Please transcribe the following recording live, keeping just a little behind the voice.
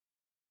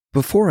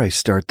Before I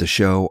start the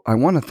show, I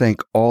want to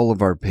thank all of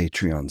our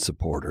Patreon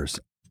supporters.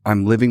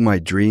 I'm living my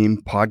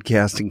dream,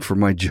 podcasting for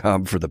my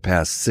job for the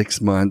past 6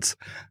 months,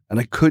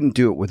 and I couldn't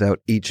do it without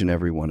each and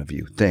every one of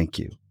you. Thank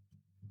you.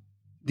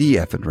 The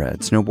FNRad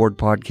Snowboard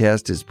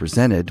Podcast is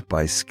presented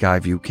by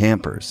Skyview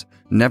Campers,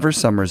 Never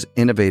Summer's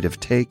innovative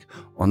take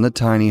on the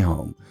tiny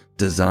home.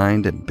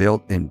 Designed and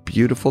built in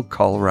beautiful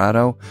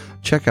Colorado,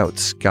 check out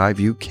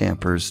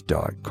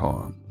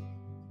skyviewcampers.com.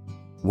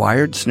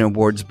 Wired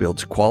Snowboards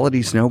builds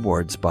quality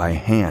snowboards by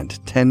hand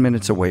 10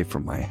 minutes away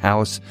from my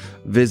house.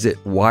 Visit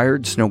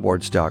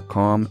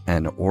wiredsnowboards.com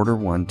and order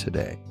one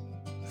today.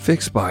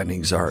 Fixed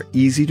bindings are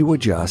easy to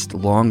adjust,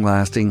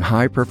 long-lasting,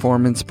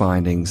 high-performance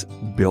bindings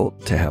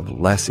built to have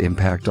less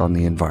impact on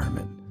the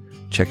environment.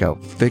 Check out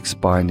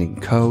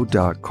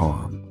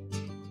fixedbindingco.com.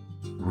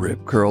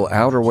 Rip Curl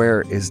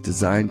outerwear is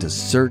designed to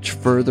search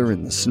further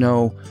in the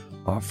snow,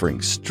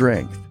 offering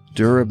strength,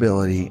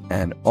 durability,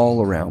 and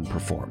all-around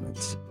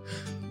performance.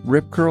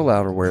 Rip Curl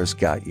outerwear's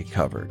got you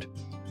covered.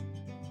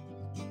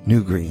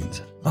 New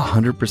Greens,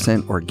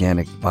 100%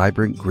 organic,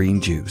 vibrant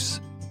green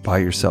juice. Buy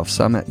yourself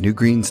some at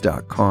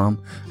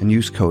newgreens.com and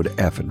use code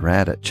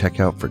FNRad at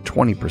checkout for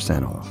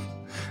 20% off.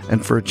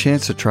 And for a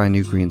chance to try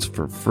New Greens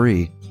for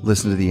free,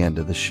 listen to the end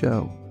of the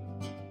show.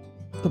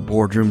 The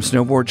Boardroom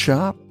Snowboard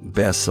Shop,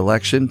 best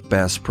selection,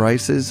 best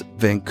prices,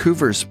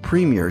 Vancouver's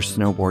premier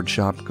snowboard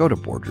shop. Go to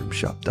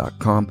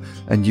boardroomshop.com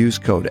and use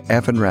code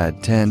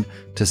FNRAD10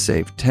 to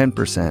save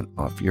 10%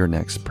 off your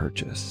next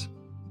purchase.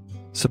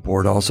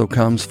 Support also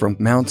comes from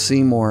Mount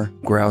Seymour,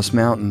 Grouse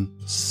Mountain,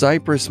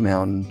 Cypress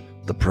Mountain,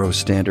 the Pro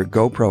Standard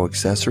GoPro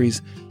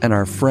accessories, and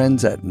our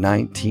friends at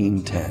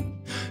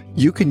 1910.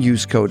 You can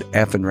use code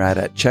FNRAD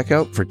at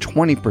checkout for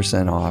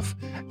 20% off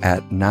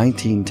at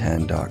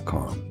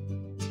 1910.com.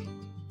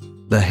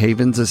 The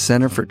Havens, a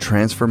center for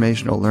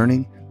transformational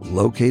learning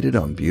located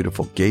on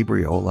beautiful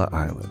Gabriola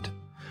Island.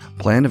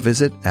 Plan a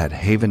visit at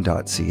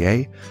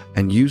haven.ca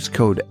and use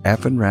code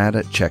FNRAD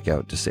at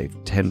checkout to save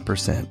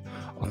 10%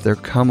 off their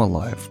Come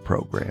Alive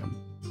program.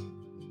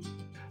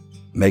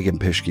 Megan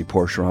Pischke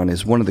Porcheron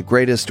is one of the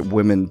greatest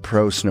women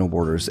pro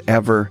snowboarders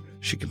ever.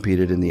 She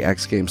competed in the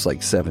X Games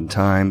like 7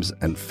 times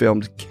and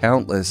filmed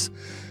countless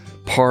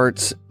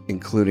parts,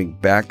 including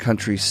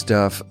backcountry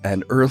stuff,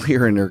 and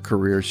earlier in her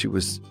career, she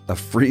was a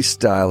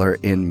freestyler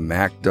in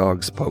Mac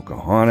Dog's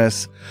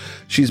Pocahontas.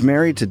 She's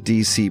married to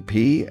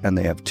DCP, and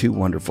they have 2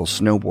 wonderful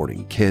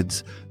snowboarding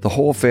kids. The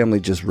whole family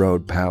just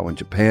rode POW in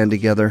Japan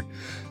together.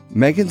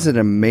 Megan's an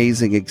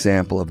amazing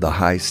example of the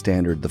high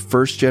standard the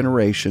first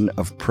generation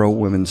of pro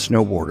women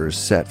snowboarders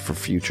set for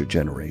future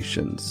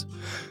generations.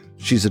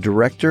 She's a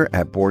director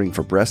at Boarding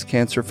for Breast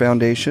Cancer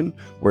Foundation,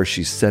 where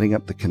she's setting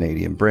up the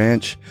Canadian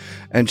branch,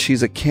 and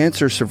she's a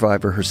cancer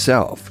survivor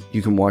herself.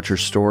 You can watch her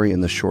story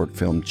in the short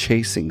film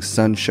Chasing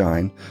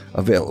Sunshine,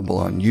 available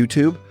on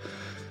YouTube.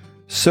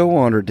 So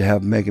honored to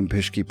have Megan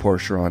Pischke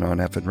Porcheron on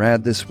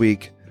FNRad this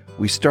week.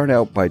 We start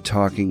out by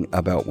talking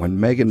about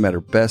when Megan met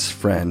her best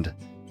friend,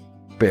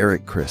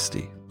 Barrett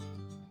Christie.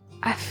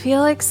 I feel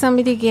like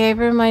somebody gave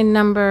her my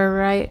number,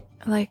 right?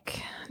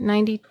 Like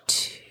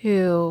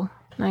 92.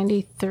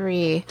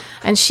 93,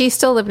 and she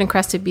still lived in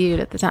Crested Butte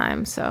at the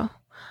time, so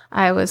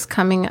I was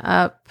coming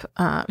up,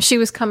 she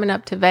was coming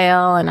up to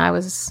Vail, and I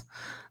was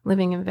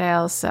living in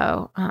Vail,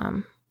 so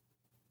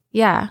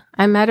yeah,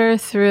 I met her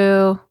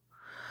through,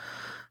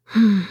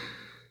 I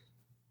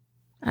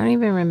don't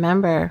even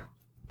remember,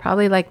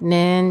 probably like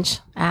Ninja,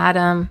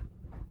 Adam,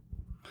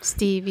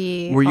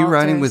 Stevie. Were you Alters.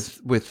 riding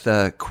with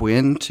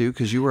Quinn too?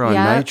 Because you were on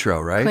Nitro,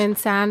 right? Quinn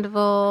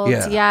Sandoval.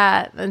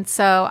 Yeah. And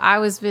so I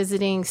was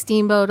visiting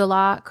Steamboat a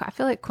lot. I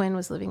feel like Quinn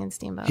was living in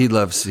Steamboat. He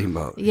loves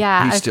Steamboat.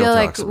 Yeah, I feel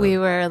like we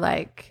were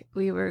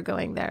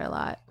going there a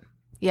lot.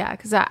 Yeah,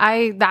 because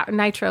that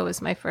Nitro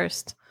was my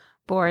first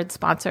board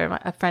sponsor.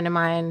 A friend of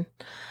mine,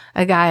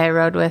 a guy I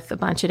rode with a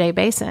bunch at A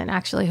Basin,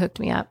 actually hooked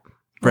me up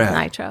with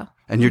Nitro.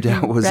 And your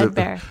dad was a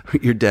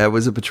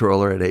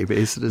patroller at A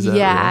Basin, is that right?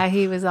 Yeah,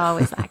 he was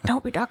always like,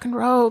 "Don't be ducking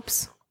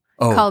ropes."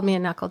 Oh. Called me a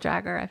knuckle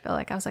dragger. I feel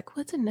like I was like,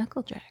 "What's a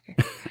knuckle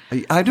dragger?"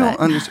 I don't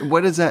understand.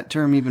 What does that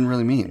term even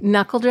really mean?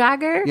 Knuckle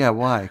dragger? Yeah,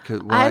 why?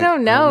 I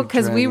don't know,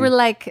 because we were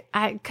like,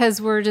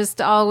 because we're just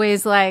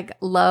always like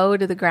low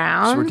to the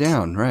ground. So we're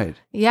down, right?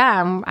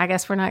 Yeah, I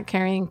guess we're not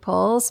carrying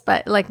poles,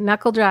 but like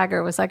knuckle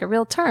dragger was like a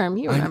real term.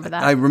 You remember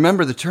that? I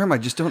remember the term. I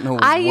just don't know.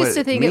 I used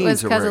to think it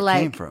was because of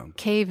like from.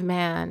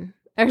 caveman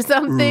or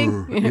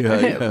something.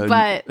 Yeah.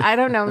 But I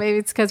don't know. Maybe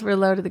it's because we're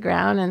low to the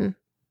ground and.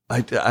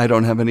 I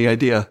don't have any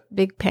idea.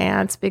 Big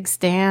pants, big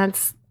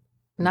stance,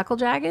 knuckle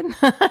dragon.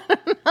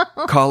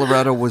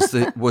 Colorado was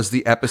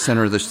the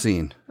epicenter of the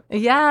scene.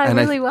 Yeah, it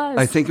really was.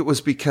 I think it was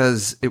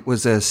because it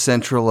was a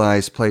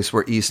centralized place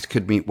where East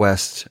could meet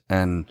West,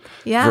 and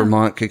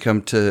Vermont could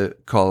come to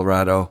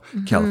Colorado,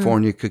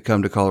 California could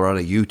come to Colorado,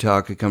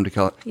 Utah could come to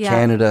Colorado,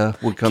 Canada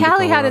would come to Colorado.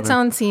 Cali had its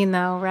own scene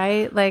though,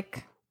 right?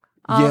 Like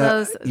all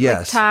those,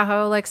 like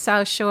Tahoe, like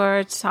South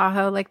Shore,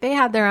 Tahoe, like they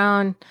had their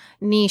own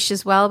niche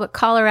as well. But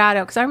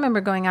Colorado, because I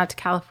remember going out to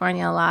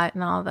California a lot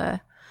and all the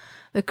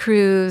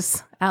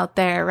crews out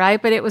there,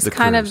 right? But it was The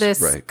kind of cruise,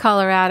 this right.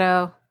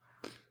 Colorado,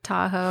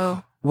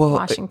 Tahoe, Well,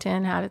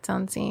 Washington had its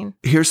own scene.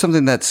 here's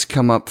something that's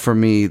come up for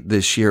me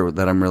this year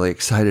that I'm really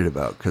excited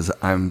about because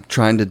I'm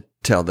trying to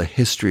tell the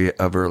history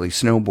of early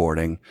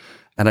snowboarding,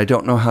 and I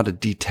don't know how to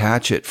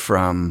detach it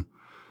from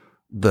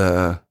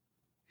the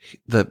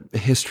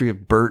history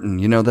of Burton.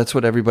 You know, that's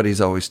what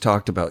everybody's always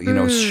talked about. You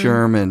know,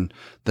 Sherman,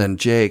 then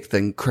Jake,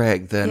 then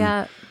Craig,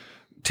 then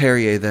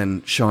Terrier,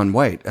 then Sean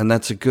White. And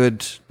that's a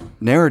good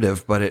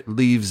narrative, but it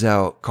leaves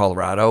out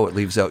Colorado. It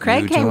leaves out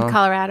Craig Utah. came to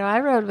Colorado. I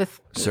rode with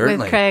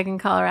Certainly. Craig in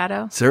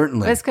Colorado.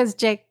 Certainly. It's because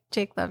Jake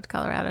loved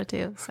Colorado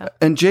too. So.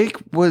 And Jake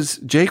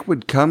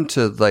would come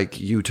to like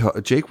Utah.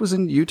 Jake was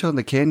in Utah in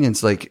the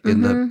canyons like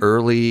in the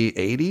early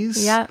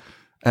 80s. Yeah.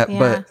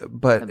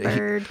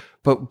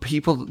 But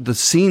people, the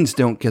scenes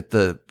don't get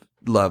the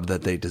love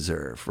that they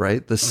deserve,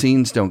 right? The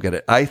scenes don't get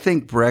it. I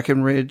think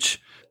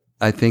Breckenridge,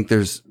 I think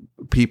there's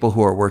people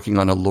who are working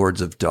on a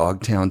Lords of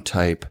Dogtown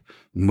type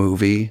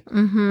movie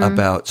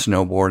about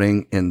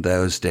snowboarding in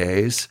those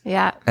days.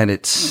 Yeah. And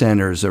it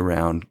centers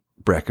around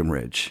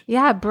Breckenridge.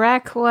 Yeah.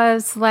 Breck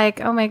was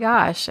like, oh my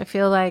gosh, I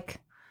feel like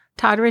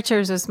Todd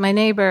Richards was my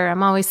neighbor.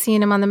 I'm always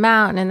seeing him on the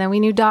mountain. And then we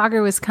knew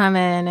Dogger was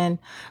coming, and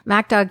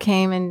Mac Dog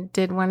came and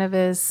did one of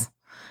his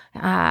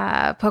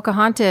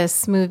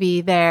Pocahontas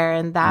movie there.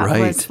 And that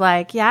was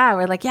like,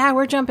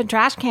 we're jumping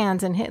trash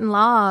cans and hitting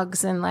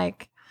logs and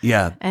like,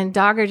 yeah. And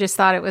Dogger just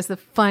thought it was the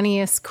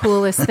funniest,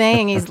 coolest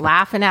thing. He's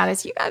laughing at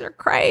us. You guys are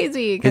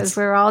crazy because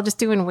we're all just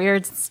doing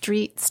weird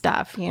street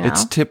stuff, you know?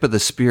 It's tip of the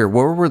spear.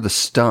 Where were the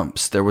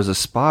stumps? There was a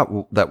spot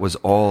that was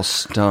all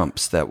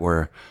stumps that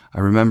were, I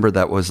remember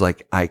that was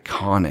like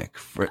iconic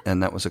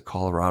and that was a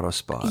Colorado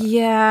spot.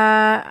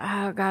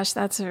 Yeah. Oh gosh,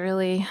 that's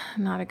really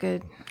not a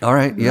good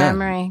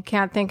memory.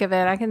 Can't think of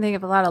it. I can think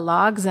of a lot of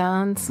log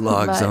zones.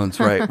 Zones,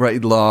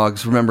 right.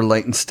 Logs. Remember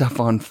lighting stuff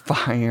on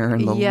fire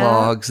and the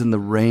logs and the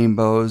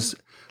rainbows.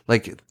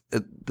 Like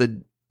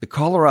the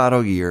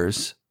Colorado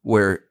years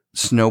where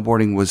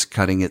snowboarding was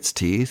cutting its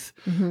teeth,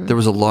 there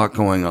was a lot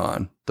going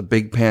on. The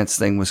big pants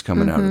thing was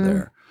coming out of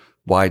there.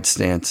 Wide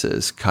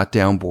stances, cut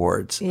down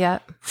boards,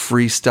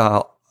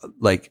 freestyle,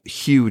 like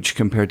huge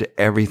compared to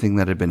everything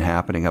that had been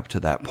happening up to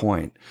that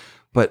point.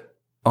 But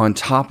on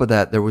top of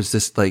that, there was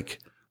this like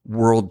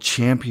world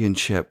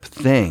championship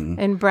thing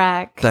in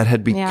Breck that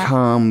had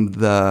become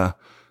the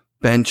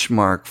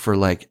benchmark for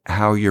like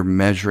how you're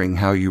measuring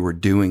how you were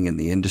doing in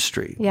the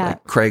industry. Yeah.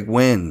 Like Craig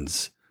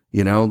wins,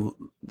 you know,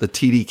 the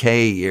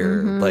TDK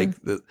year, like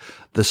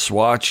the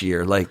Swatch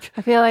year. Like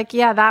I feel like,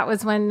 that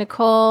was when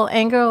Nicole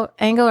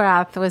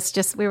Engelrath was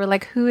just, we were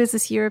like, who is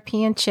this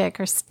European chick?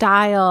 Her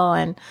style.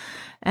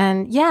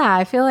 And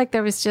I feel like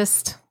there was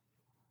just,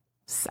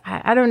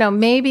 I don't know,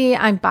 maybe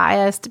I'm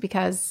biased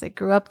because I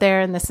grew up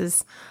there and this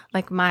is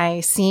like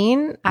my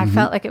scene. I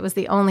felt like it was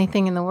the only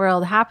thing in the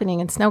world happening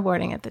in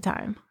snowboarding at the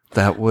time.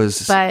 That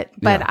was,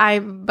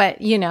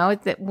 but you know,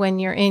 that when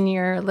you're in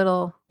your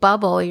little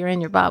bubble, you're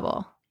in your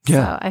bubble.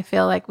 Yeah. So I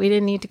feel like we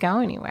didn't need to go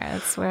anywhere.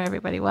 That's where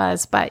everybody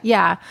was. But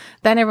then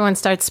everyone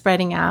starts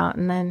spreading out.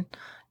 And then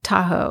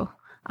Tahoe,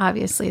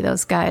 obviously,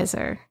 those guys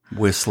are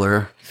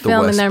Whistler,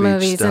 filming their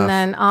movies. stuff. And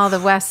then all the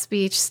West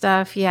Beach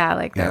stuff. Yeah,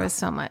 like there was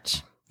so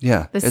much.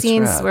 Yeah. The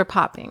scenes were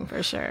popping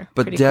for sure.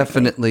 But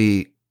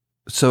definitely,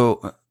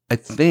 so I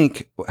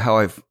think how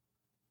I've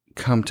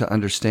come to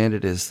understand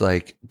it is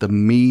like the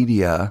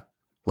media,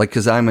 like,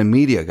 because I'm a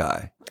media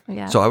guy.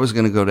 Yeah. So I was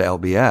going to go to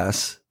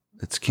LBS.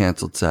 It's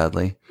canceled,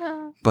 sadly.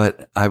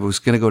 But I was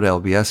going to go to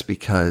LBS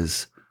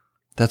because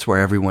that's where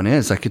everyone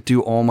is. I could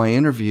do all my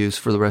interviews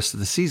for the rest of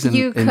the season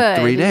in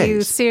 3 days.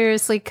 You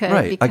seriously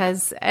could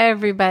because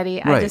everybody,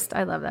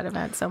 I love that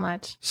event so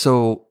much.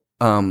 So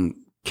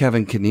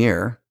Kevin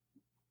Kinnear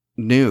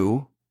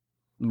knew,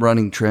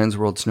 running Trans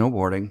World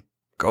Snowboarding,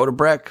 go to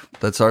Breck.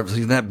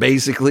 That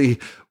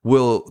basically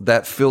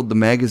that filled the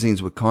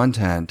magazines with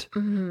content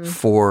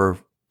for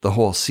the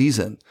whole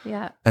season.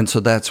 Yeah. And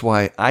so that's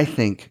why I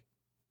think,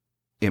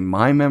 in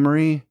my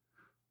memory,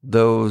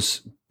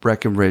 those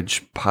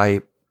Breckenridge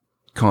pipe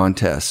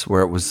contests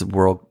where it was the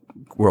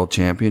world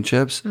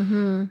championships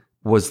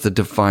was the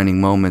defining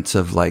moments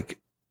of like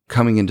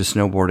coming into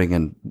snowboarding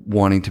and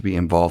wanting to be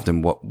involved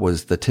in what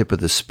was the tip of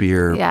the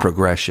spear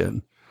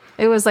progression.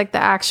 It was like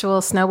the actual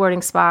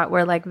snowboarding spot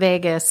where like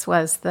Vegas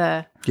was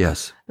the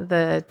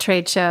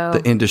trade show,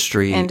 the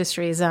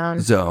industry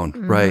zone,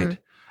 right?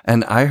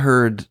 And I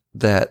heard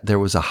that there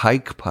was a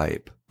hike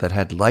pipe that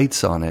had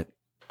lights on it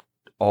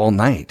all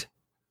night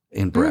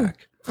in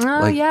Breck.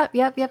 Oh, yep.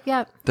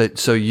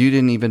 So you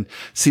didn't even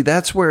see.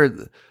 That's where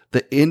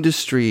the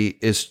industry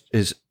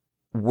is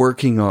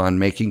working on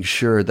making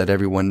sure that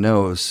everyone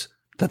knows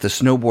that the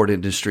snowboard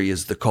industry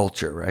is the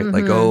culture, right?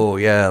 Like,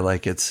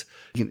 like it's,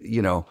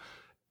 you know,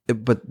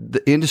 but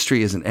the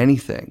industry isn't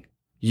anything.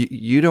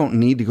 You don't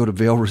need to go to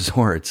Vail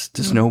Resorts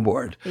to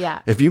snowboard.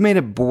 Yeah. If you made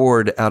a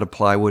board out of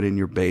plywood in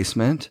your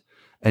basement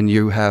and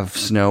you have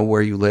snow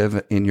where you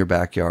live in your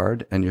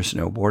backyard and you're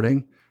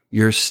snowboarding,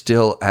 you're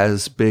still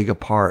as big a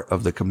part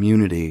of the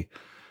community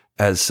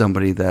as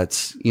somebody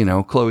that's, you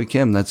know, Chloe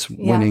Kim that's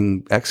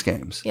winning X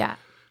Games. Yeah.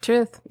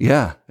 Truth.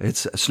 Yeah.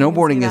 It's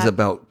snowboarding is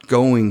about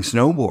going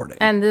snowboarding.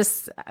 And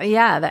this,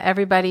 that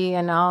everybody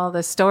and all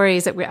the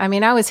stories that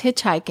I was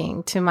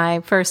hitchhiking to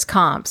my first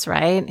comps,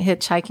 right?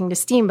 Hitchhiking to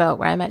Steamboat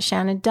where I met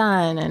Shannon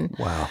Dunn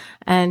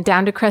and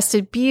down to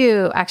Crested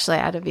Butte. Actually,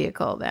 I had a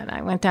vehicle then.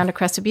 I went down to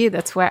Crested Butte.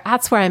 That's where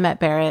I met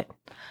Barrett,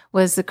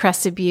 was the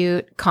Crested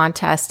Butte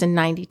contest in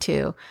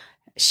 92.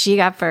 She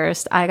got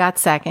first, I got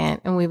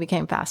second, and we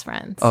became fast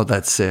friends. Oh,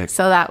 that's sick.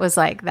 So that was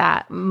like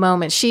that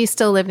moment. She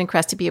still lived in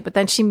Crested Butte, but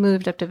then she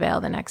moved up to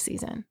Vail the next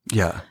season.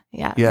 Yeah.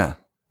 Yeah. Yeah.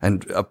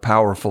 And a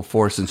powerful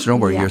force in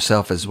snowboarding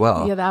yourself as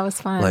well. Yeah, that was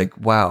fun. Like,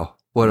 wow.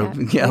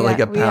 Like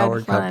a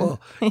power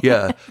couple.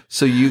 Yeah.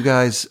 So you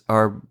guys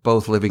are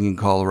both living in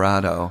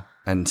Colorado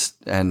and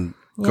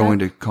going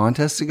to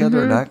contests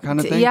together, that kind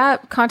of thing? Yeah,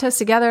 contests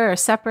together or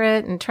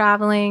separate and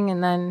traveling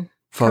and then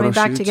coming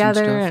back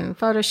together and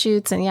photo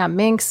shoots. And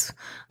Minx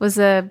was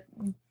a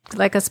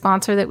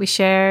sponsor that we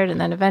shared.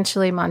 And then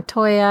eventually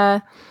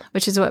Montoya,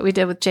 which is what we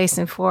did with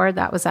Jason Ford.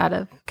 That was out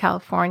of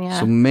California.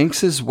 So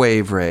Minx is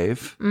Wave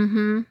Rave.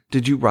 Mm-hmm.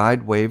 Did you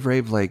ride Wave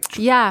Rave like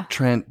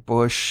Trent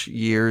Bush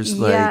years?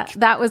 Yeah,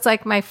 that was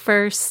like my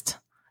first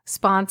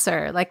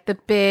sponsor, like the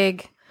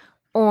big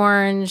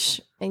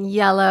orange and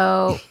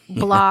yellow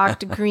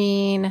blocked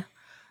green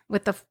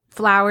with the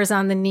flowers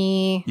on the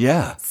knee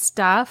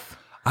stuff.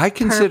 I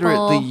consider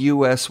Purple, it the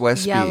U.S.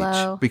 West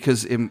yellow. Beach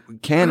because in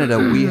Canada,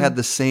 we had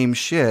the same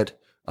shit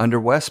under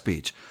West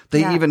Beach.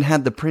 They even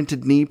had the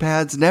printed knee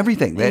pads and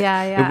everything.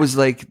 It was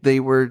like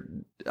they were,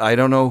 I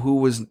don't know who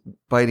was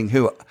biting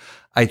who.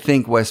 I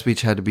think West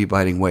Beach had to be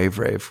biting Wave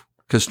Rave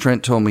because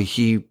Trent told me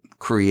he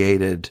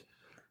created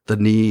the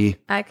knee.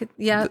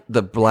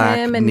 The black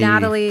him and knee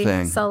Natalie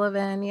thing.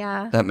 Sullivan,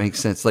 That makes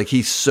sense. Like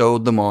he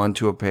sewed them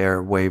onto a pair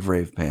of Wave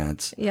Rave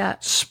pants. Yeah.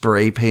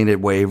 Spray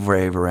painted Wave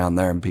Rave around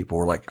there and people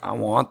were like, I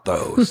want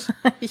those.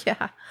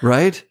 Yeah.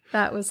 Right?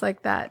 That was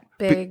like that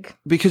big.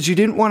 Because you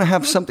didn't want to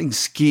have something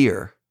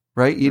skier,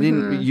 right?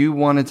 You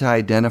wanted to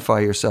identify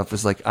yourself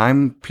as like,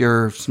 I'm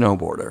pure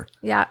snowboarder.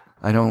 Yeah.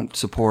 I don't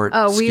support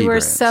we were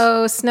brands.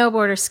 so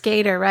snowboarder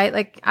skater, right?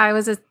 Like I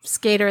was a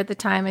skater at the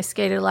time. I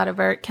skated a lot of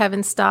vert.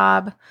 Kevin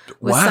Staub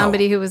was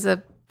somebody who was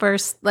a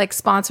first like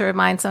sponsor of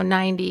mine. So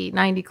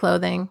 90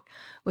 clothing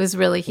was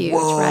really huge,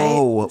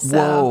 right?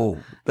 So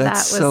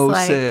that's so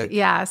sick.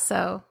 Yeah.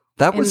 So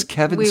that was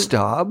Kevin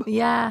Staub?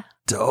 Yeah.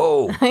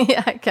 Dope.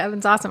 Yeah.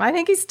 Kevin's awesome. I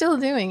think he's still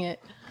doing it.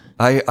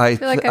 I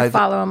feel like I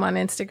follow him on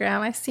Instagram.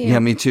 I see him. Yeah,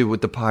 me too.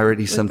 With the pirate,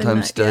 he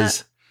sometimes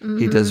does. Mm-hmm.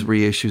 He does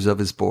reissues of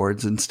his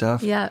boards and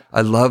stuff. Yeah.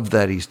 I love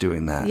that he's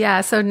doing that.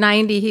 Yeah. So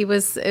 90, it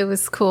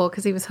was cool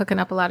because he was hooking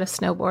up a lot of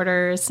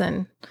snowboarders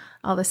and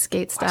all the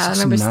skate stuff. I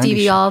remember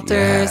Stevie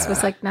Alters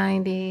was like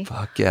 90.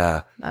 Fuck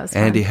yeah. That was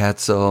Andy fun.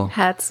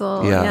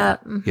 Hetzel. Yeah.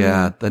 Mm-hmm.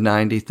 Yeah. The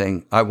 90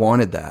 thing. I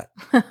wanted that.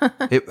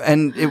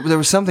 There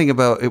was something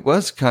about, it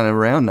was kind of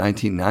around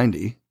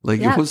 1990.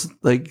 It was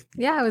like...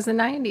 Yeah, it was the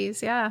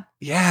 90s, yeah.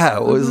 Yeah,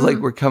 it was like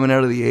we're coming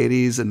out of the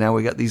 80s and now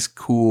we got these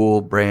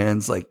cool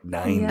brands like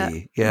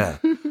 90. Yeah.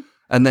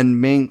 And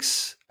then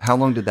Minx, how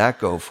long did that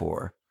go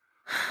for?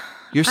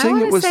 You're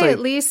saying it was like... at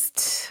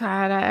least,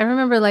 I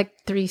remember like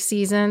 3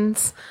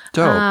 seasons.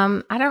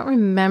 Dope. I don't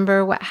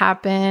remember what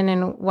happened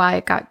and why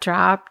it got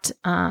dropped.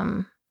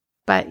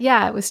 But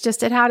yeah,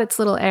 it had its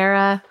little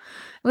era.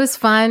 It was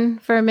fun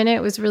for a minute.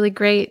 It was really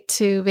great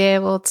to be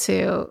able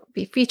to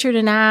be featured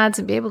in ads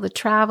and be able to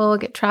travel,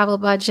 get travel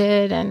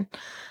budget. And,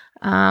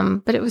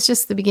 but it was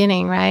just the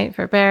beginning, right?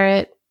 For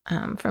Barrett,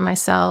 for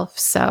myself.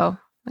 So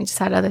we just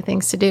had other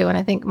things to do. And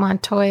I think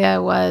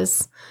Montoya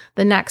was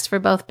the next for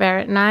both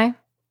Barrett and I.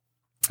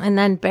 And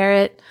then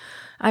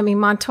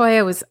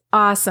Montoya was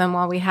awesome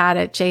while we had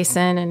it.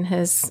 Jason and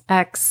his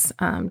ex,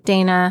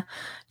 Dana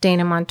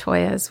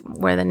Montoya is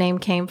where the name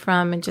came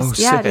from. And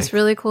just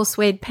really cool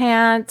suede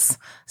pants,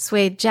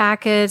 suede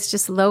jackets,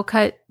 just low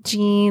cut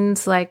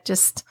jeans, like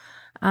just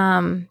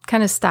kind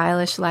of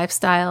stylish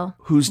lifestyle.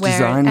 Who's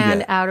designing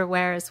and it?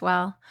 Outerwear as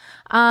well.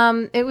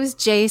 It was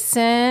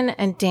Jason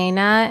and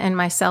Dana and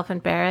myself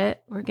and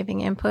Barrett were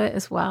giving input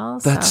as well.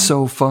 That's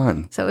so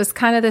fun. So it was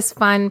kind of this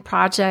fun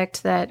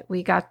project that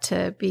we got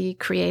to be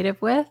creative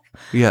with.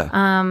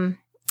 Yeah.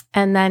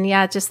 And then,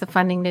 just the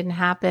funding didn't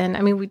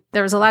happen.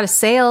 There was a lot of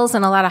sales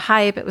and a lot of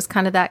hype. It was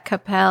kind of that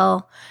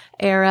Capel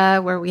era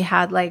where we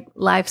had like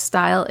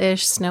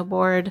lifestyle-ish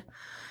snowboard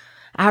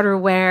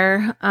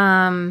outerwear.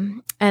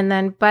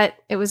 But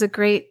it was a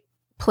great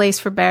place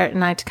for Barrett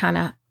and I to kind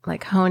of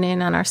like hone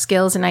in on our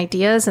skills and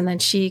ideas. And then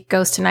she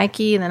goes to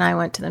Nike and then I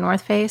went to the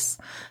North Face.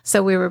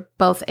 So we were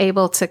both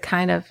able to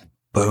kind of,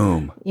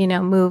 boom,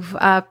 move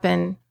up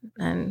and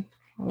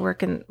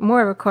work in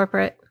more of a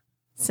corporate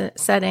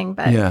setting,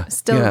 but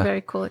still a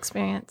very cool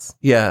experience.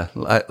 Yeah.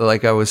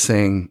 Like I was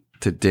saying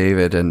to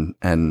David and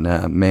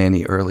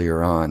Manny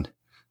earlier on,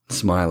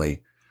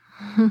 Smiley,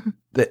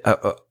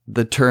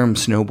 the term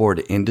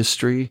snowboard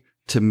industry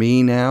to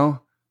me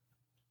now,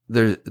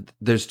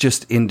 there's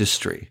just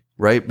industry,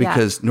 right?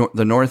 Because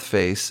the North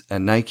Face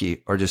and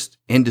Nike are just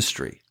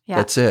industry. Yeah.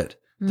 That's it.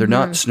 They're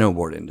not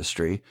snowboard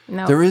industry.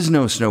 No. There is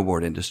no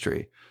snowboard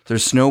industry.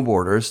 There's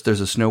snowboarders.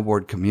 There's a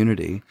snowboard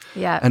community.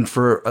 Yeah. And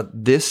for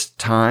this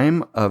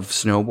time of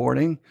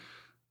snowboarding,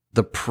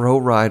 the pro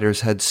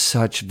riders had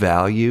such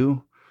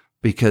value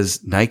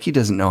because Nike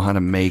doesn't know how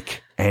to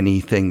make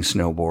anything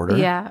snowboarder.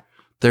 Yeah.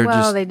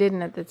 They're they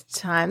didn't at the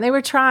time. They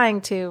were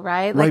trying to,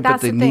 right? Like right,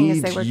 that's but they the thing need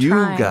is they were you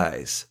trying.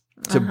 guys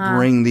to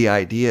bring the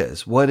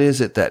ideas. What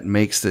is it that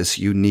makes this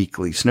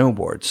uniquely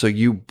snowboard? So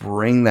you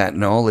bring that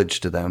knowledge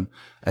to them.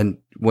 And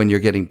when you're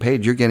getting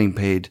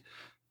paid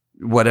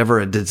whatever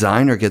a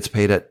designer gets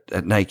paid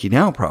at Nike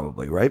now,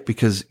 probably, right?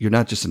 Because you're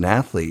not just an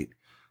athlete.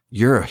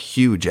 You're a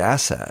huge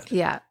asset.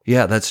 Yeah.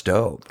 Yeah, that's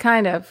dope.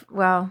 Kind of.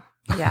 Well,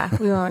 yeah,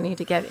 we won't need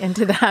to get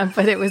into that,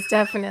 but it was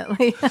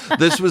definitely.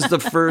 This was the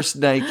first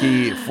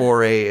Nike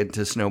foray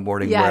into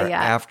snowboarding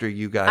after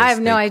you guys. I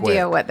have no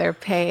idea what their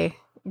pay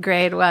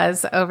grade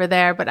was over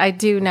there, but I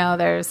do know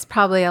there's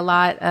probably a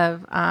lot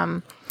of,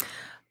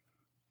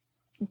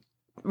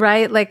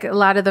 right? Like a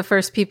lot of the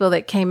first people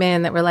that came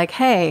in that were like,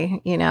 hey,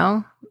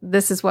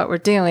 this is what we're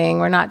doing.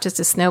 We're not just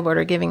a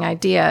snowboarder giving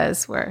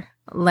ideas. We're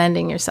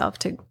lending ourselves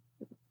to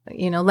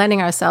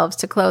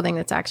clothing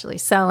that's actually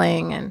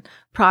selling and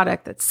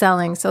product that's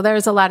selling. So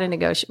there's a lot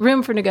of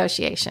room for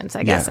negotiations,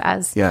 I guess,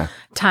 as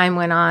time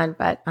went on.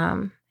 But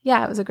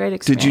it was a great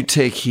experience. Did you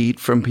take heat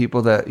from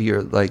people that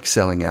you're like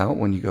selling out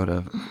when you go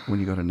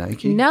to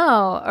Nike?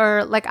 No,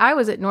 or like I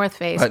was at North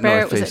Face.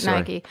 Barrett was at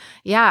Nike.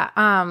 Yeah.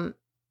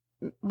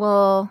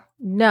 Well,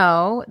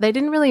 no, they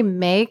didn't really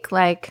make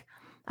like,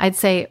 I'd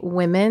say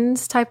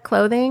women's type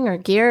clothing or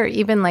gear, or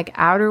even like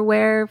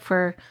outerwear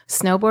for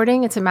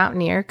snowboarding. It's a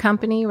Mountaineer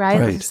company,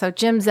 right? So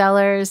Jim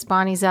Zellers,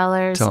 Bonnie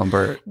Zellers, Tom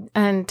Burt.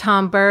 And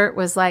Tom Burt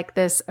was like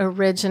this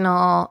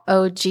original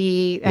OG,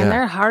 and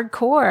they're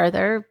hardcore.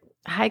 They're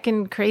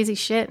hiking crazy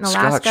shit in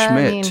Alaska. Scott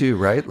Schmidt too,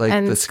 right? Like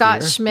and the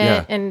Scott skier?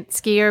 Schmidt and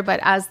skier, but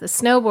as the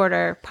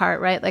snowboarder part,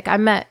 right? Like I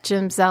met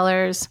Jim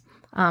Zellers.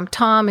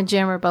 Tom and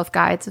Jim were both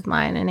guides of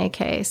mine in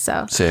AK.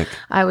 So sick.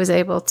 I was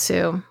able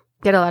to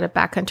get a lot of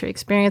backcountry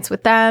experience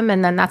with them.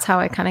 And then that's how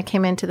I kind of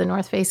came into the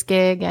North Face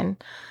gig.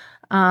 And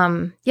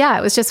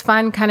it was just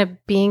fun kind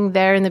of being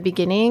there in the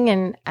beginning.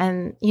 And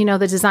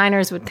the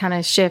designers would kind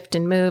of shift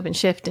and move.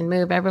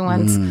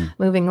 Everyone's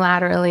moving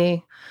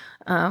laterally,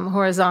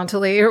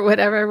 horizontally or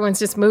whatever. Everyone's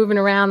just moving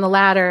around the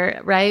ladder,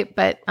 right?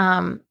 But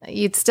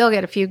you'd still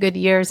get a few good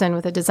years in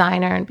with a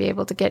designer and be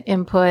able to get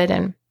input.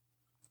 And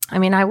I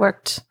mean, I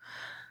worked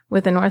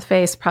with the North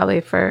Face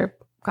probably for,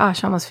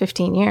 almost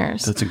 15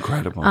 years. That's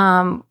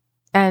incredible.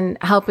 And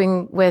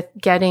helping with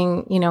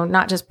getting,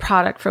 not just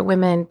product for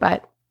women,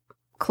 but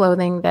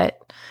clothing that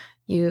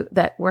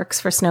works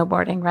for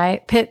snowboarding,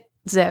 right? Pit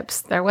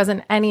zips. There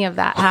wasn't any of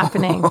that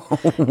happening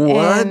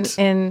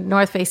in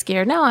North Face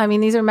gear. No, I mean,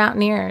 these are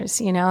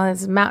mountaineers,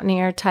 it's a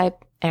mountaineer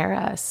type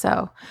era.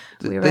 So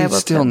we were able to. They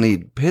still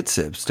need pit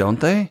zips, don't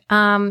they?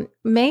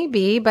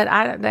 Maybe,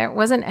 but there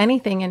wasn't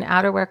anything in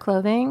outerwear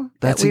clothing.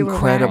 That's that we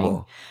incredible. Were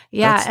wearing.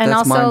 Yeah. That's and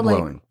also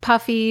mind-blowing. like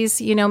puffies,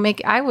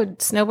 I would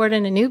snowboard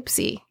in an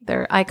oopsie,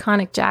 their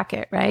iconic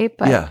jacket, right?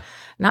 But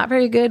not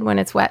very good when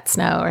it's wet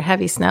snow or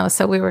heavy snow.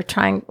 So we were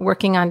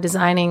working on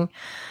designing,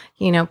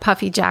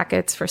 puffy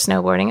jackets for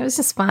snowboarding. It was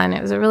just fun.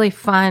 It was a really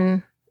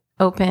fun,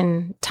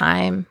 open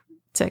time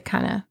to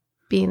kind of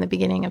be in the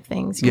beginning of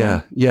things.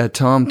 Yeah.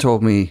 Tom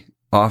told me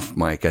off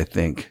mic, I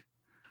think,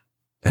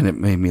 and it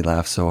made me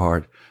laugh so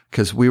hard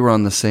because we were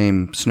on the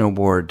same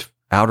snowboard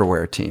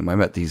outerwear team. I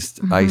met these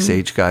Ice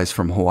Age guys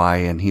from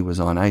Hawaii, and he was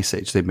on Ice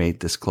Age. They made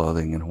this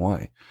clothing in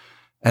Hawaii,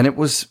 and it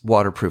was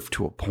waterproof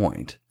to a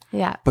point.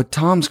 Yeah. But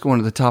Tom's going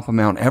to the top of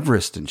Mount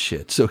Everest and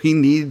shit, so he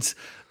needs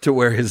to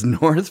wear his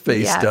North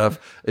Face stuff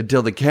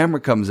until the camera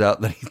comes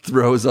out. Then he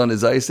throws on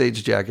his Ice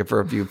Age jacket for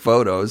a few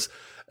photos,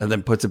 and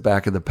then puts it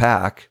back in the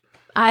pack.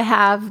 I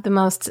have the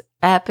most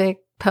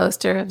epic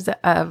poster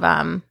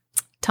of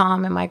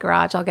Tom in my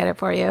garage. I'll get it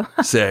for you.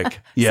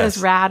 Sick. Yes. It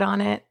says rad on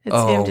it. It's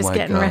him just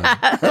getting rad.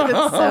 It's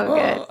so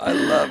good. I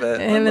love it.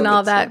 Him and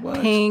all that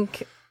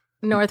pink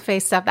North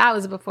Face stuff. That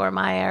was before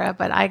my era,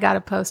 but I got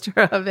a poster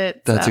of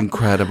it. That's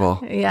incredible.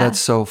 Yeah. That's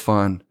so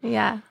fun.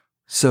 Yeah.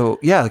 So,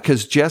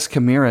 because Jess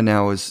Camira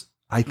now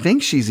I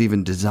think she's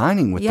even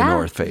designing with the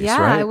North Face, right?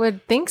 Yeah, I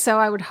would think so.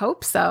 I would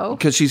hope so.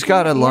 Because she's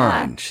got a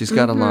line. She's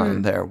got a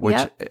line there,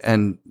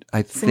 and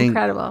I think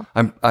incredible.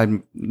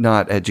 I'm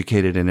not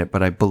educated in it,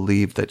 but I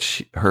believe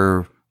that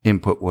her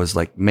input was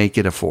like, make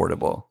it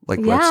affordable. Like,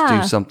 let's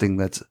do something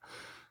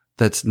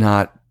that's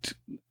not,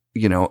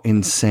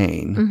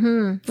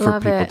 insane for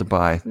people to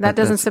buy. That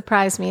doesn't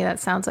surprise me. That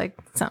sounds like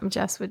something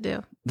Jess would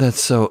do.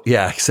 That's so,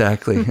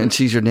 exactly. And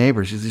she's your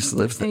neighbor. She just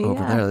lives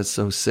over there. That's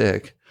so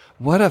sick.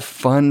 What a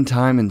fun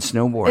time in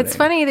snowboarding. It's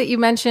funny that you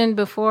mentioned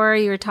before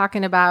you were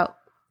talking about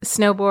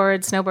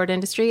snowboard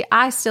industry.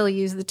 I still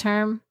use the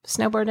term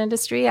snowboard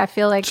industry. I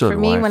feel like for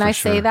me, when I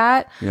say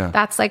that,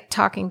 that's like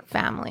talking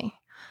family.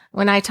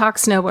 When I talk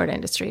snowboard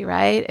industry,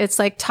 right? It's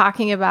like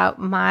talking about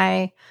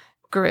my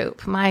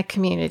group, my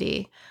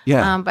community.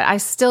 Yeah. But I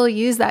still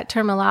use that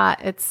term a lot.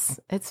 It's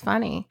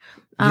funny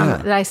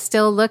that I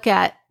still look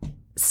at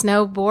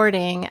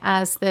snowboarding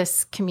as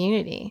this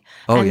community.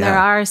 Oh, and yeah. there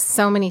are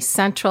so many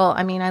central,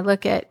 I mean, I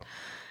look at,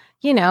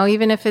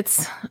 even if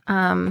it's,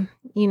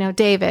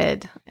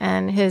 David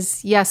and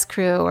his Yes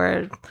crew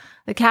or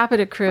the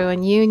Capita crew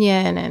and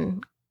Union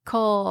and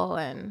Cole.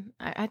 And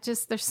I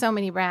just, there's so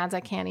many brands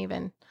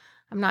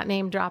I'm not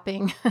name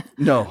dropping.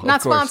 No,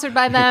 not sponsored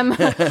by them.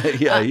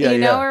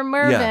 Or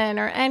Mervyn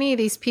or any of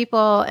these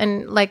people.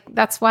 And like,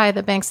 that's why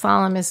the Bank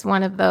Slalom is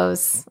one of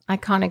those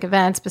iconic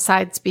events,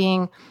 besides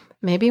being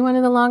maybe one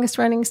of the longest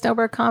running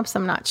snowboard comps.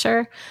 I'm not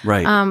sure.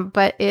 Right.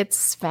 But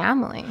it's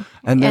family.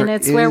 And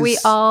it's where we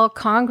all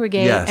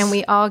congregate and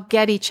we all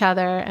get each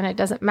other. And it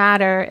doesn't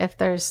matter if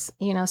there's,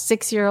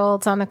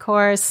 6-year-olds on the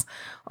course,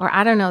 or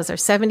I don't know, is there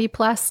 70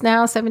 plus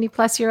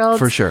year olds?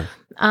 For sure.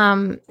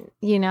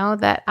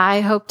 That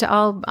I hope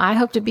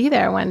to be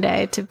there one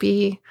day, to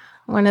be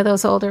one of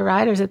those older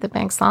riders at the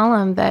Bank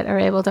Slalom that are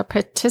able to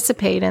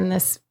participate in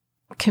this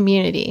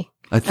community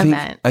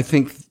event. I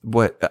think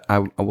what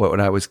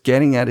I was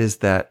getting at is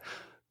that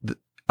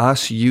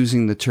us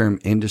using the term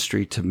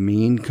industry to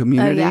mean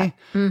community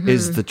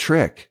is the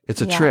trick.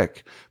 It's a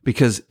trick,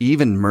 because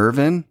even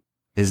Mervyn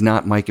is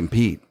not Mike and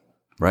Pete,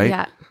 right?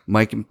 Yeah.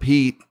 Mike and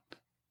Pete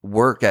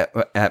work at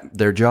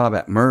their job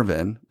at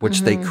Mervyn,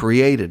 which they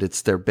created.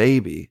 It's their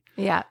baby.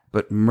 Yeah.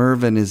 But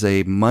Mervyn is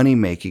a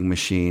money-making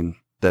machine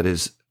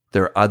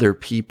there are other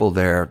people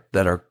there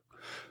that are,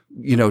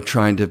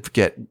 trying to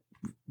get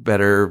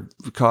better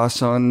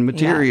costs on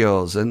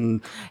materials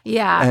and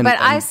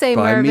I say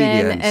Mervyn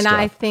and stuff.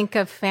 I think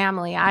of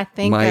family. I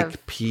think Mike,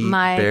 of Pete,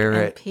 Mike,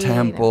 Barrett, and Pete,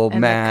 Temple,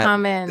 and Matt,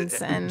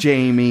 Cummins, and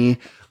Jamie,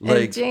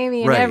 and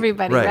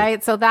everybody,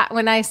 right? So that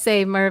when I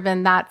say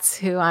Mervyn, that's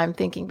who I'm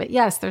thinking. But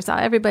yes, there's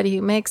everybody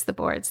who makes the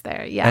boards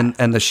there. Yeah,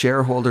 and the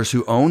shareholders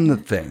who own the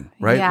thing,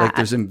 right? Yeah. Like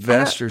there's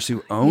investors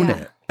who own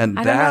it, and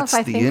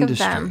that's the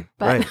industry, them,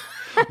 but right?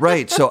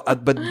 Right. So,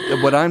 but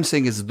what I'm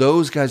saying is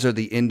those guys are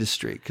the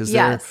industry, because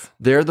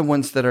they're the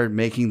ones that are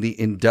making the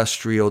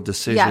industrial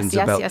decisions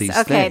about these things.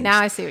 Okay, now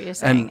I see what you're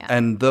saying.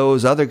 And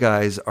those other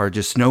guys are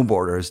just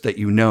snowboarders that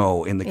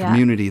in the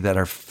community that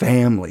are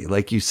family,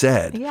 like you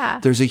said. Yeah.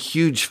 There's a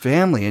huge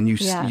family, and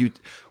you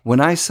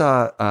when I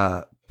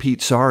saw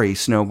Pete Sorry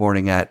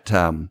snowboarding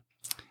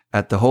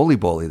at the Holy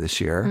Bowly this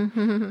year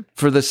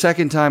for the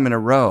second time in a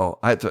row,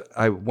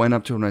 I went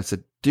up to him and I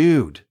said,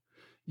 "Dude,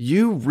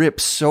 you rip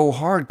so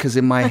hard," because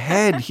in my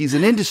head, he's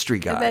an industry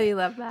guy. I bet you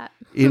love that.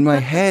 In my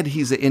head,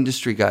 he's an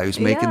industry guy who's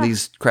making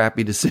these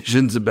crappy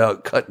decisions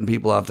about cutting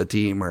people off the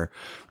team or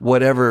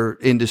whatever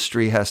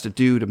industry has to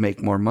do to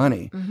make more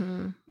money.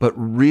 Mm-hmm. But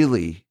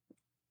really,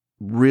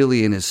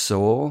 really in his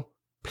soul,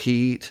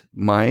 Pete,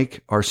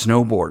 Mike are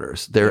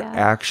snowboarders. They're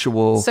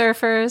actual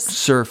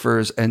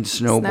surfers and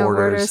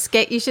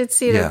snowboarders. You should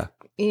see them.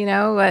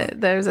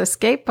 There's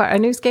a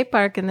new skate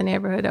park in the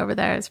neighborhood over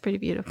there. It's pretty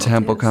beautiful.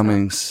 Temple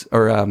Cummings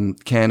or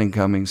Cannon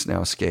Cummings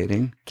now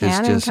skating.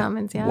 Cummings,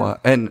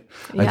 And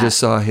I just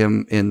saw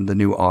him in the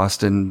new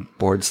Austin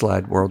board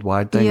slide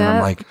worldwide thing, and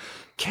I'm like,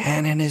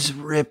 Cannon is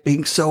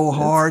ripping so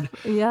hard.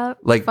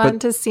 Fun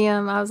to see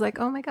him. I was like,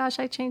 oh my gosh,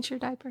 I changed your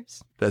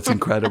diapers. That's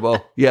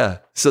incredible. Yeah.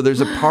 So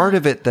there's a part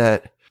of it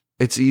that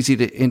it's easy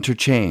to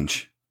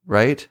interchange.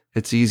 Right?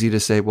 It's easy to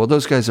say, well,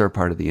 those guys are a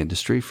part of the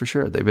industry for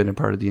sure. They've been a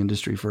part of the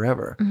industry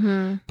forever.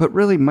 Mm-hmm. But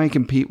really, Mike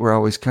and Pete were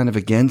always kind of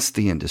against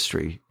the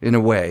industry in a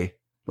way.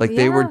 Like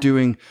they were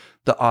doing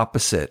the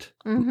opposite.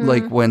 Mm-hmm.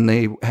 Like when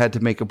they had to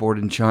make a board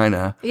in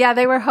China. Yeah,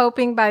 they were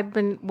hoping by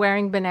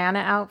wearing banana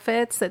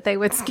outfits that they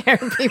would scare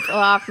people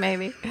off,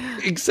 maybe.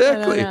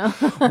 Exactly.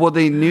 Well,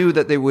 they knew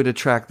that they would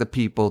attract the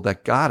people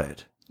that got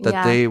it.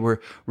 They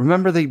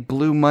remember they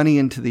blew money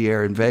into the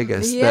air in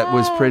Vegas that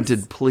was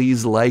printed,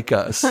 "Please like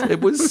us." It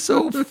was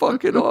so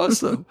fucking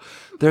awesome.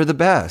 They're the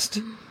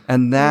best.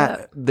 And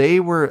they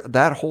were,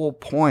 that whole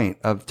point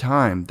of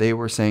time, they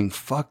were saying,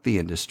 fuck the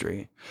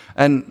industry.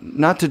 And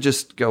not to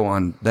just go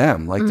on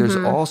them, like there's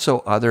also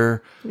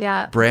other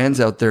brands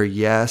out there,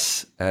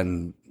 Yes,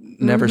 and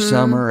Never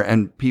Summer,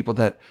 and people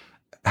that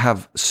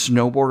have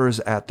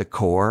snowboarders at the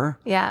core.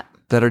 Yeah.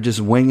 That are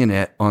just winging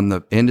it on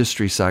the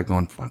industry side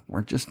going, fuck,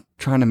 we're just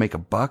trying to make a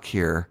buck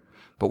here,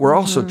 but we're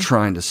also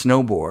trying to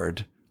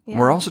snowboard. Yeah.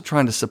 We're also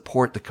trying to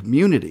support the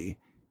community,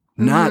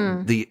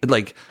 not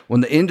like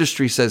when the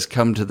industry says,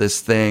 come to this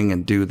thing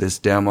and do this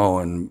demo.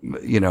 And,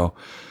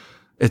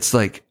 it's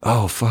like,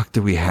 oh, fuck,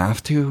 do we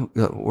have to?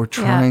 We're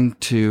just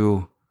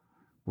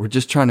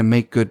trying to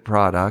make good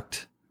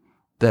product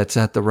that's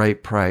at the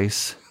right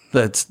price.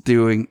 That's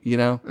doing,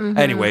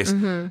 anyways,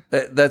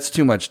 that's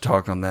too much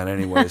talk on that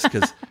anyways,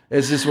 because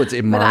it's just what's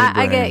in my brain.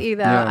 I get you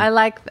though.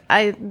 Yeah.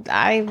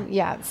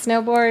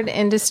 Snowboard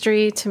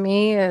industry to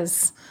me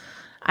is,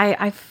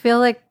 I feel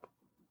like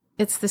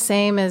it's the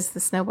same as the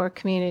snowboard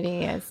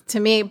community is to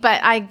me,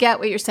 but I get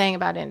what you're saying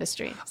about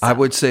industry. So, I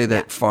would say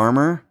that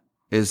Farmer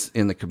is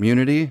in the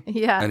community,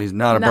 and he's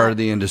not a part of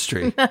the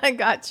industry. I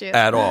got you.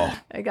 At all.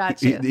 I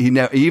got you. He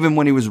even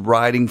when he was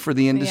riding for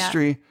the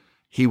industry,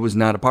 he was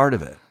not a part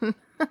of it.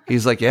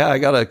 He's like, I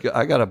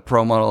got a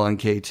pro model on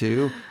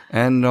K2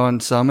 and on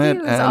Summit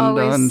and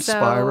on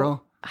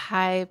Spiral.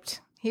 Hyped.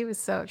 He was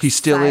so excited. He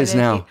still is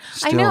now.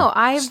 I know.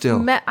 I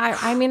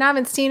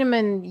haven't seen him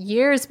in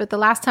years, but the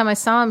last time I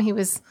saw him, he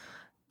was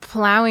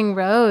plowing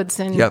roads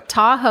in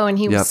Tahoe, and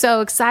he was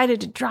so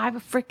excited to drive a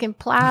freaking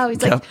plow.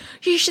 He's like,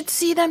 you should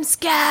see them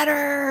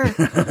scatter.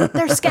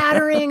 They're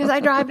scattering as I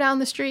drive down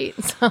the street.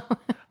 So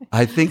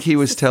I think he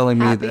was telling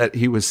me that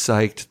he was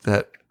psyched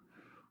that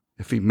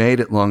if he made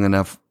it long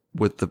enough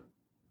with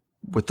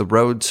the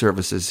road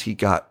services, he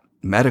got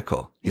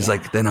medical. He's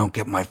like, then I'll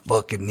get my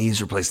fucking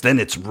knees replaced. Then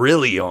it's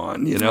really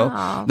on, you know?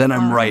 Oh, then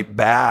I'm right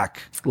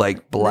back,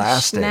 like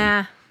blasting.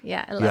 Yeah,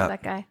 I love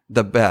that guy.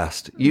 The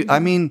best. I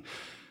mean,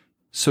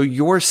 so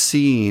your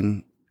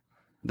scene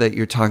that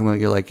you're talking about,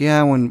 you're like,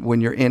 yeah,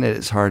 when you're in it,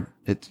 it's hard.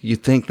 You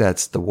think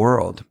that's the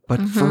world.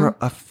 But for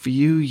a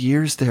few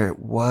years there, it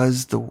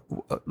was the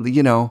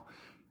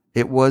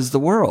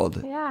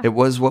world. Yeah. It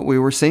was what we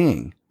were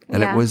seeing.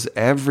 And it was,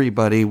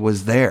 everybody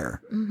was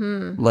there.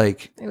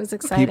 Like, it was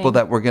exciting. People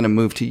that were going to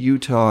move to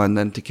Utah and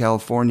then to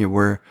California,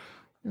 where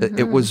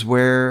it was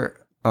where,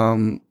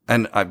 and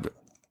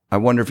I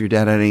wonder if your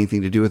dad had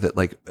anything to do with it.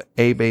 Like,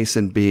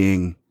 A-Basin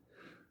being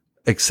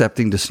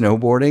accepting to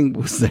snowboarding,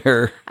 was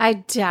there? I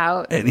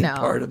doubt any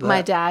part of that?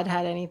 My dad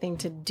had anything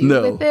to do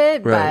with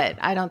it, but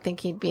I don't think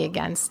he'd be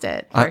against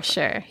it for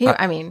sure.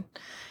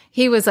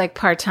 He was like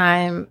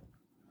part-time,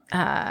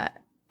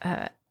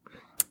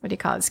 what do you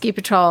call it? Ski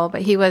patrol,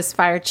 but he was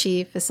fire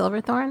chief of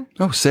Silverthorne.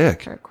 Oh,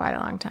 sick. For quite a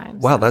long time.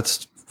 Wow,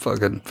 that's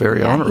fucking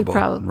very honorable.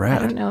 I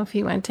don't know if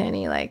he went to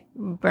any like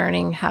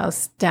burning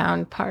house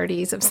down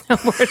parties of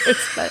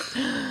snowboarders, but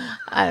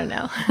I don't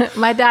know.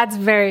 My dad's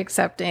very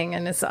accepting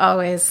and has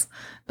always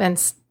been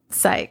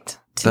psyched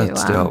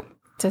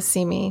to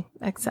see me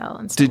excel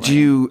and stuff. Did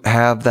you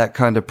have that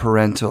kind of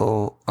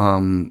parental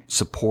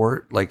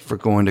support, like for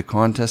going to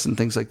contests and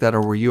things like that,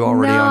 or were you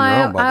already on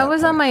your own? I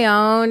was on my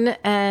own,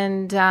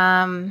 and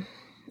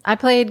I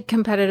played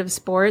competitive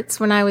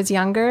sports when I was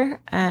younger,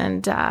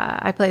 and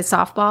I played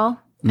softball.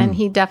 And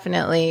he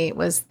definitely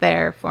was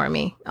there for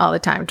me all the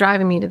time,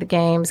 driving me to the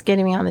games,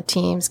 getting me on the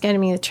teams, getting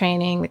me the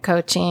training, the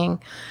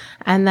coaching,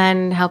 and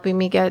then helping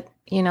me get,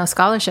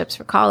 scholarships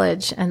for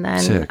college. And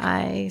then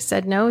I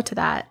said no to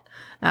that.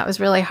 That was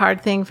really a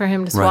hard thing for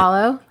him to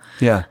swallow.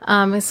 Yeah.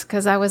 It's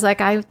because I was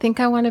like, I think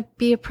I want to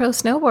be a pro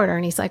snowboarder.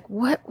 And he's like,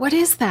 what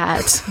is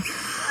that?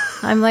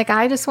 I'm like,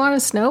 I just want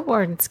to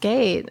snowboard and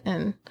skate.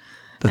 And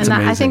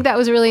I think that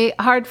was really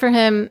hard for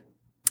him,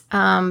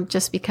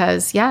 just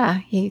because,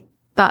 he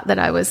thought that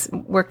I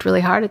worked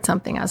really hard at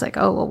something. I was like,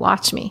 oh, well,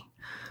 watch me.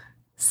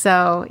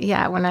 So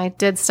when I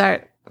did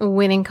start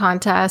winning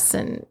contests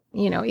and,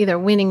 either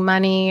winning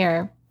money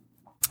or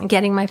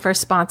getting my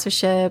first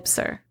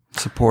sponsorships or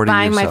supporting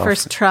buying yourself. my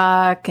first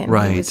truck,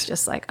 and he was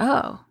just like,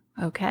 oh,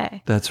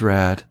 okay. That's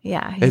rad.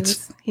 Yeah,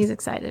 he's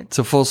excited. It's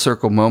a full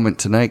circle moment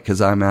tonight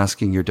because I'm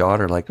asking your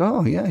daughter, like,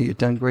 oh, yeah, you've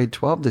done grade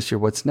 12 this year.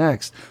 What's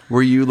next?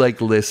 Were you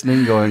like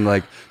listening, going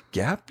like,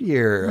 gap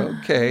year?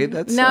 Okay,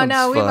 that's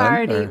No,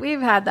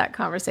 we've had that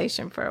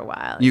conversation for a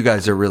while. You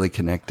guys are really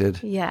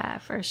connected. Yeah,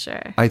 for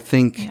sure. I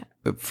think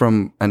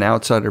from an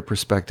outsider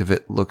perspective,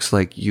 it looks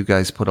like you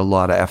guys put a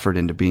lot of effort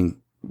into being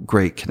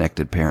great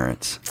connected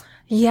parents.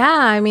 Yeah,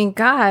 I mean,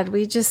 God,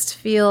 we just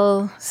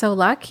feel so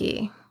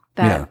lucky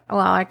that,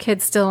 our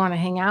kids still want to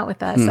hang out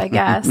with us, I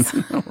guess.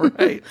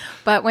 Right.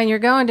 But when you're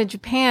going to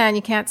Japan,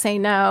 you can't say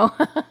no.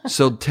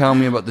 So tell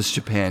me about this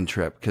Japan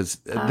trip, because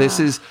this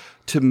is,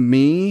 to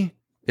me,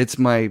 it's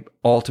my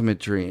ultimate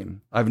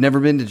dream. I've never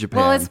been to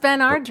Japan. Well, it's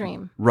been our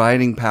dream.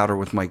 Riding powder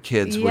with my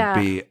kids would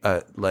be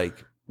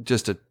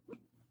just a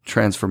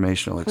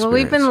transformational experience. Well,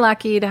 we've been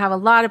lucky to have a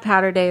lot of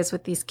powder days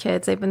with these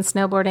kids. They've been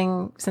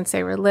snowboarding since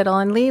they were little.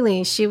 And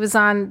Lily, she was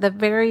on the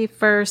very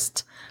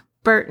first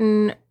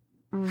Burton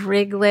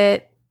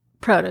Riglet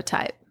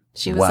prototype.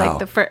 She was like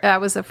the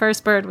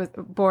first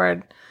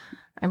board.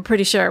 I'm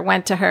pretty sure it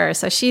went to her.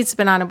 So she's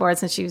been on a board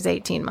since she was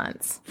 18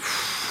 months.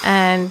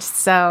 And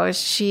so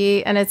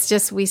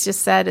we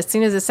just said, as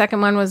soon as the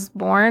second one was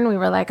born, we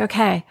were like,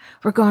 okay,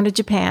 we're going to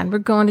Japan. We're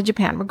going to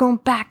Japan. We're going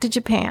back to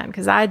Japan,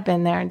 because I'd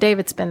been there and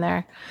David's been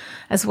there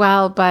as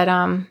well. But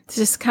it's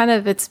just kind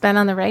of, it's been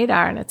on the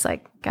radar, and it's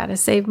like, got to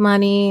save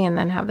money and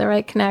then have the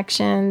right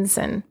connections.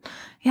 And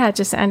it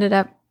just ended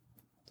up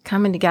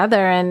coming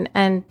together.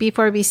 And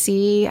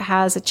B4BC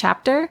has a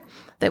chapter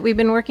that we've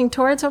been working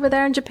towards over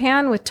there in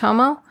Japan with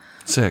Tomo.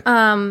 Sick.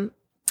 And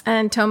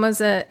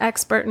Tomo's an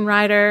expert in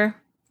rider.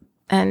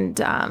 And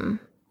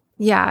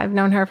I've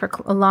known her for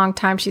a long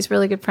time. She's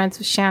really good friends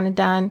with Shannon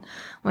Dunn,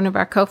 one of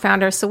our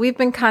co-founders. So we've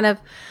been kind of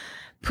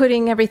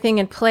putting everything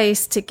in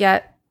place to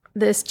get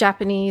this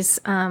Japanese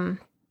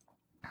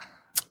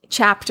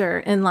chapter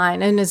in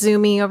line. And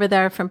Azumi over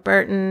there from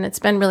Burton, it's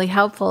been really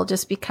helpful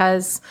just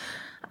because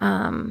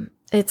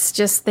it's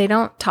just, they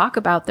don't talk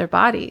about their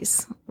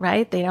bodies,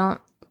 right?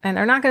 And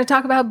they're not going to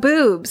talk about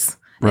boobs.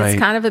 Right. It's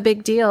kind of a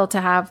big deal to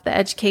have the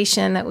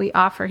education that we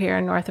offer here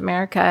in North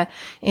America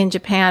in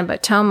Japan.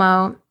 But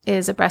Tomo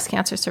is a breast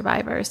cancer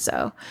survivor,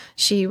 so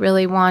she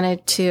really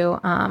wanted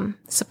to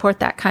support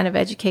that kind of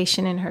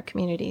education in her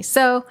community.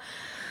 So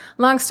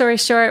long story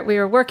short, we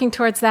were working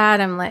towards that.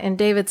 And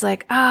David's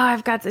like, oh,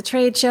 I've got the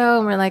trade show.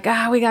 And we're like,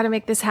 we got to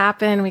make this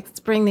happen. We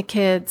could bring the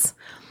kids.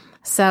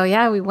 So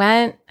yeah, we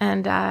went,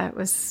 and it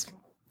was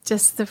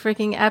just the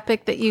freaking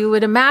epic that you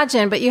would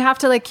imagine. But you have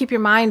to like keep your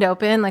mind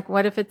open. Like,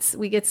 what if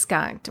we get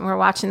skunked and we're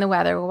watching the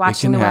weather? We're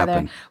watching the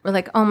weather. We're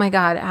like, oh my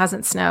God, it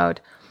hasn't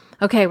snowed.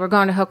 Okay, we're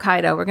going to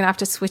Hokkaido. We're gonna have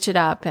to switch it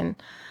up.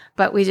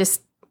 But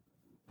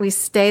we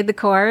stayed the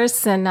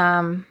course,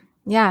 and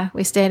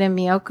we stayed in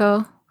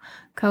Miyoko,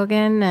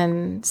 Kogan,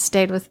 and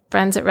stayed with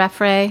friends at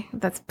Refre.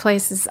 That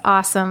place is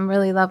awesome,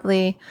 really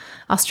lovely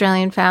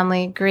Australian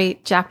family,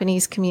 great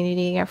Japanese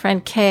community. Our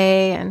friend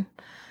Kay and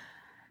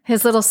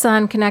his little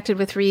son connected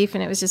with Reef,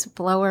 and it was just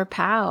blower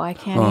pow. I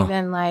can't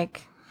even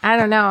I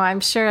don't know.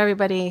 I'm sure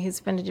everybody who's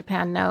been to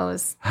Japan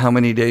knows. How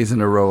many days in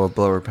a row of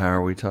blower power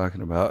are we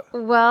talking about?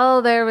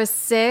 Well, there was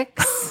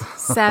 6,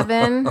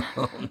 7,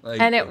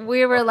 and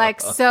we were like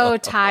so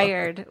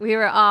tired. We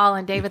were all,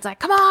 and David's like,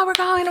 come on, we're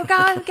going,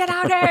 get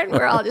out there. And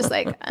we're all just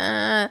like,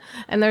 And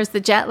there's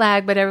the jet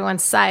lag, but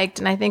everyone's psyched.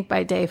 And I think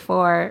by day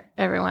 4,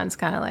 everyone's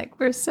kind of like,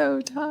 we're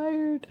so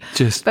tired.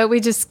 But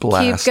we just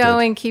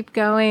keep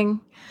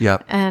going.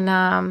 Yep.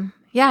 And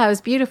it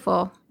was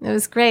beautiful. It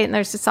was great. And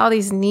there's just all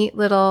these neat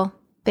little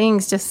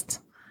things just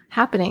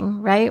happening,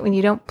 right? When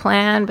you don't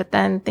plan, but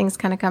then things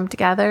kind of come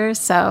together.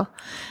 So,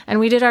 and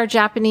we did our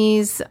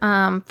Japanese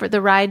for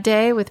the ride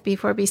day with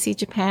B4BC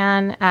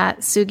Japan at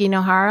Sugi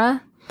Nohara,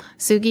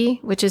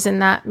 which is in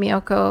that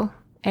Miyoko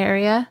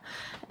area.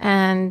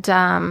 And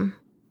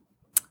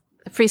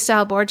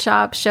Freestyle Board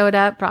Shop showed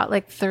up, brought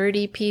like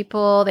 30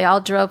 people. They all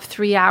drove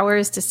 3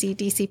 hours to see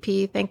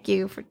DCP. Thank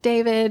you for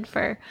David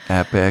for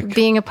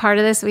being a part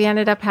of this. We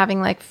ended up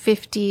having like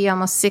 50,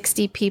 almost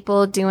 60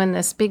 people doing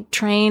this big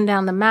train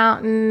down the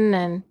mountain.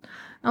 And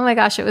oh my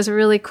gosh, it was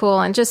really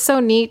cool. And just so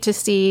neat to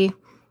see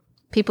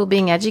people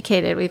being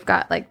educated. We've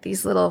got like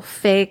these little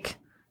fake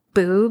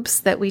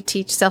boobs that we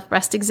teach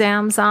self-breast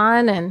exams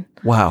on. And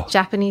wow,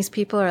 Japanese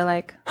people are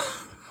like...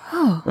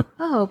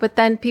 but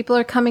then people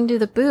are coming to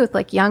the booth,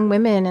 like young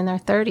women in their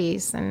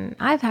 30s, and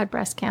I've had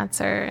breast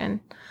cancer, and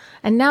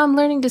now I'm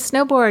learning to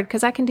snowboard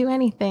because I can do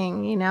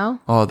anything, you know?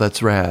 Oh,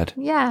 that's rad.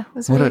 Yeah, it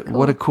was really cool.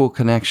 What a cool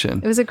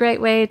connection. It was a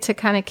great way to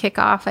kind of kick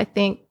off, I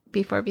think,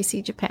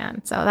 B4BC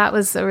Japan. So that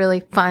was a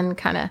really fun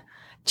kind of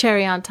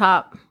cherry on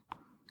top.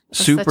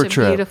 Super such a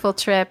trip. Beautiful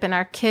trip, and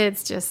our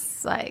kids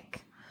just like,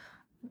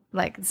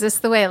 is this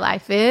the way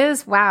life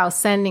is? Wow,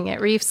 sending it.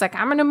 Reef's like,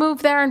 I'm going to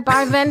move there and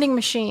buy vending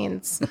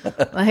machines.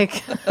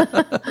 Like,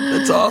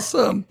 that's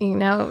awesome. You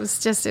know, it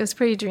was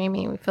pretty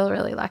dreamy. We feel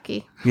really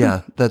lucky.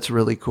 Yeah, that's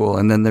really cool.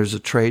 And then there's a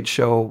trade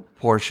show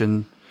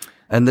portion.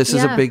 And this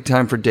is a big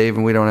time for Dave,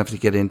 and we don't have to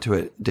get into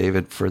it,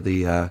 David, for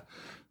the,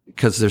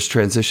 because there's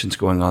transitions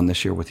going on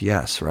this year with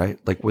Yes, right?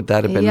 Like, would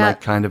that have been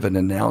like kind of an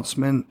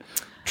announcement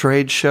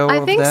trade show?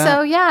 I think that?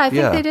 so. Yeah, I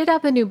think they did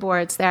have the new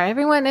boards there.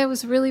 It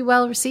was really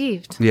well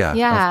received.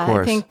 Yeah, of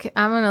course. I think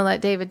I'm going to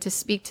let David just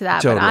speak to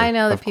that, totally, but I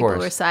know that people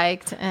were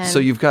psyched. And so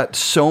you've got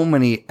so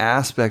many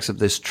aspects of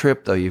this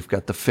trip, though. You've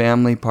got the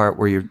family part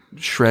where you're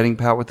shredding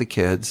pow with the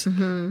kids.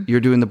 Mm-hmm.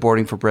 You're doing the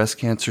boarding for breast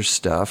cancer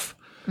stuff,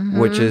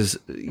 which is,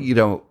 you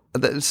know,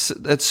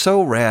 that's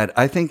so rad.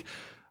 I think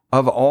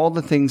of all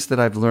the things that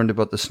I've learned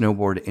about the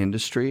snowboard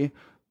industry,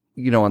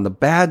 you know, on the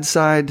bad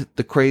side,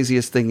 the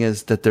craziest thing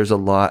is that there's a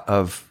lot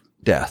of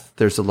death.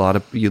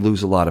 You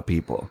lose a lot of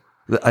people.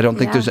 I don't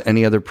think there's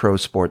any other pro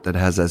sport that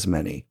has as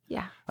many.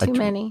 Yeah,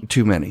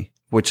 too many,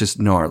 which is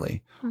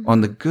gnarly. Mm-hmm.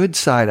 On the good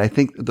side, I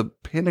think the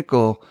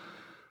pinnacle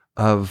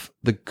of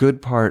the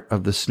good part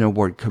of the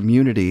snowboard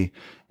community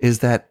is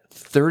that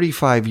 30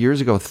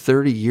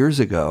 years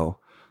ago,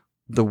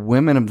 the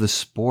women of the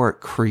sport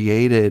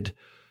created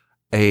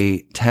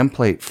a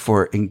template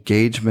for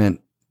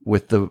engagement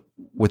with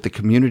the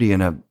community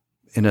in a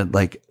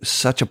like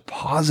such a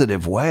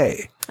positive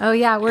way. Oh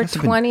yeah, we're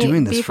 20.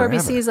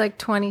 B4BC is like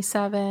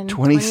 27.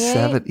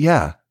 27,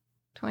 yeah.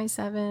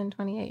 27,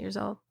 28 years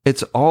old.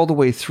 It's all the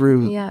way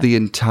through the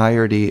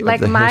entirety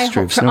like of the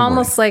history of snowboarding.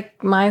 Almost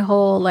like my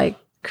whole like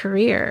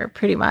career,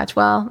 pretty much.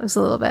 Well, it was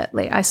a little bit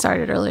late. I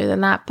started earlier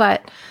than that,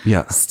 but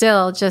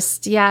still,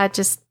 just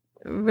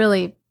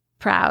really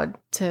proud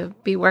to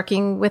be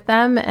working with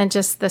them, and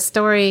just the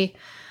story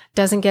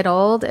doesn't get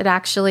old. It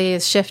actually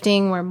is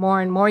shifting where more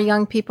and more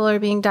young people are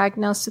being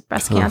diagnosed with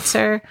breast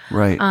cancer.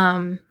 Right.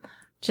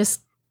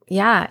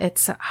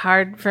 It's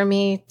hard for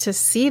me to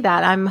see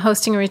that. I'm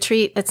hosting a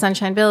retreat at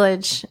Sunshine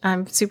Village.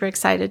 I'm super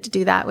excited to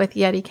do that with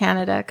Yeti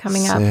Canada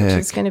coming up, which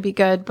is going to be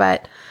good.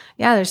 But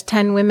yeah, there's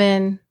 10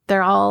 women.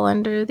 They're all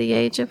under the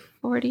age of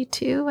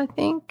 42, I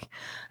think.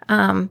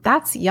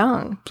 That's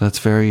young. That's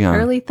very young.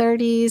 Early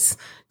 30s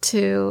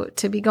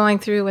to be going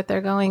through what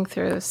they're going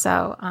through.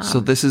 So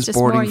this is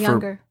boarding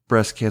for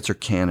Breast Cancer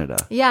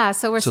Canada. Yeah,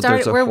 so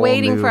we're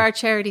waiting for our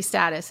charity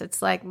status.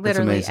 It's like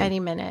literally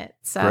any minute.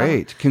 So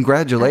great.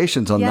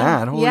 Congratulations on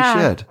that. Holy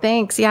shit.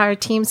 Thanks. Yeah, our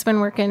team's been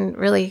working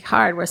really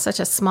hard. We're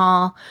such a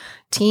small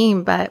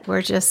team, but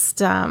we're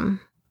just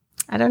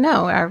I don't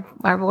know,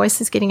 our voice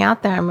is getting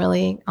out there. I'm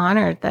really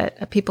honored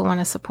that people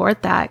want to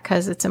support that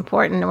because it's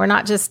important. We're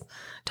not just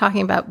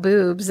talking about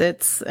boobs,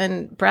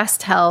 and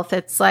breast health.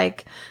 It's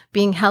like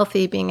being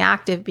healthy, being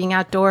active, being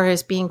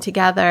outdoors, being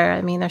together.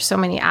 I mean, there's so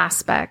many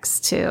aspects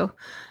to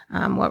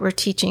what we're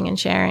teaching and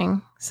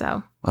sharing.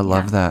 So I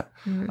love that.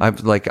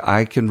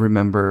 I can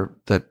remember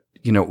that,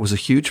 it was a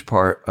huge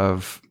part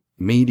of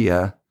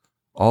media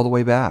all the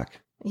way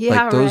back.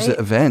 Yeah, like those right?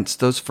 events,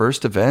 those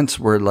first events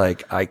were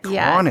like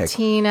iconic. Yeah,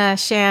 Tina,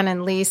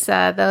 Shannon,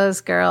 Lisa,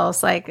 those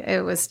girls, like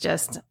it was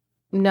just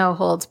no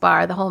holds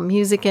bar. The whole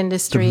music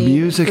industry, The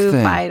music Foo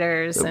thing,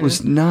 Fighters. it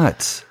was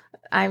nuts.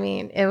 I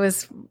mean, it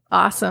was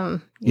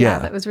awesome. Yeah.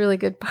 That was really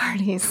good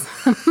parties.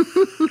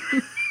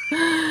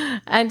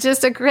 And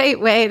just a great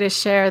way to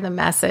share the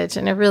message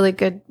and a really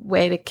good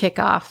way to kick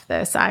off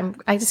this. I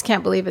just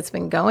can't believe it's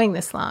been going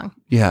this long.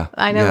 Yeah.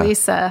 I know yeah.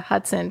 Lisa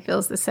Hudson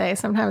feels the same.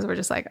 Sometimes we're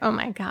just like, oh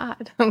my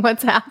God,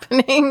 what's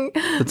happening?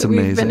 That's We've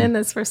amazing. been in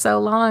this for so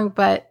long,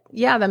 but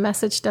yeah, the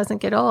message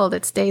doesn't get old.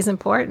 It stays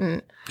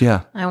important.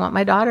 Yeah. I want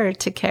my daughter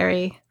to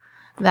carry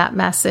that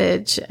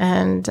message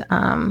and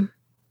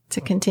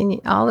to continue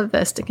all of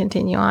this to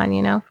continue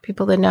on, for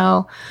people to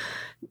know.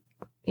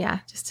 Yeah,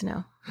 just to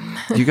know.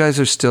 You guys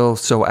are still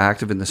so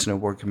active in the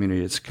snowboard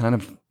community. It's kind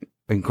of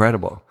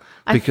incredible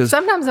because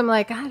sometimes I'm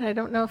like, God, I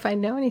don't know if I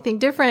know anything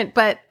different,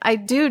 but I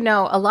do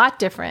know a lot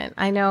different.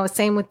 I know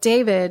same with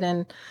David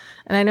and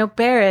I know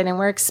Barrett, and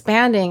we're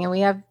expanding and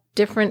we have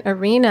different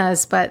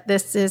arenas, but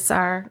this is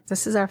our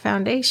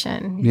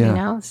foundation.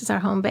 This is our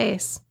home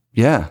base.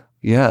 Yeah.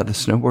 The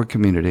snowboard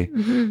community.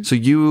 Mm-hmm. So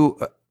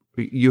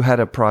you had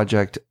a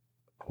project,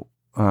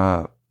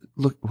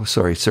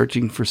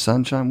 Searching for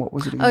Sunshine. What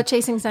was it again? Oh,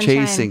 Chasing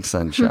Sunshine. Chasing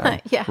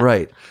Sunshine. Yeah.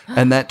 Right.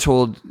 And that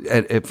told,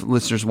 if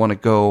listeners want to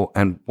go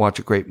and watch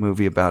a great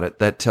movie about it,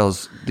 that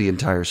tells the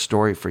entire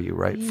story for you,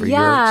 right? For your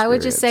I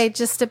would just experience.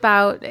 say just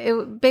about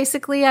it.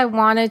 Basically, I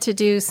wanted to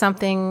do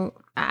something.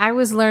 I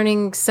was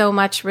learning so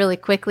much really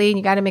quickly.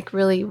 You got to make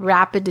really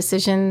rapid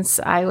decisions.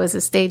 I was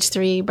a stage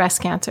 3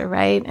 breast cancer,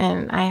 right?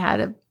 And I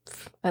had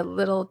a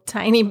little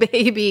tiny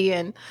baby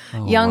and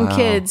young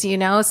kids,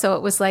 so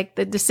it was like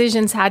the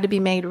decisions had to be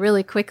made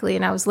really quickly,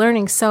 and I was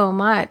learning so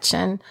much,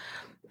 and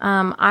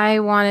I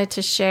wanted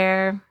to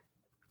share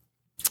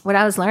what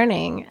I was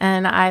learning,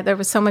 and there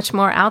was so much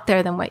more out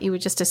there than what you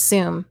would just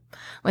assume.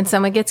 When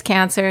someone gets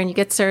cancer and you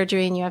get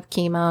surgery and you have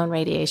chemo and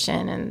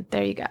radiation, and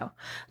there you go.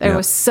 There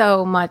was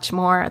so much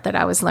more that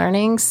I was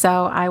learning,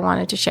 so I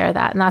wanted to share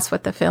that, and that's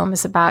what the film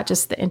is about,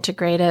 just the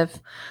integrative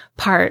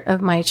part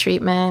of my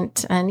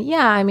treatment. And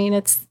I mean,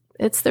 it's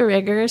the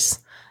rigors,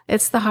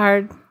 it's the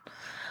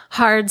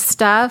hard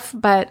stuff,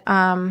 but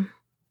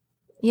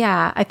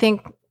I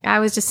think I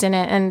was just in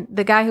it. And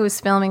the guy who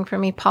was filming for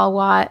me, Paul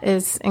Watt,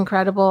 is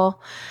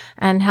incredible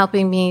and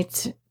helping me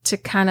to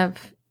kind of,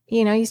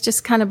 he's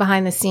just kind of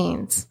behind the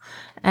scenes.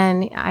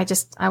 And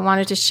I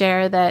wanted to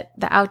share that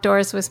the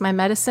outdoors was my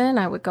medicine.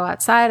 I would go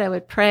outside, I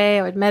would pray,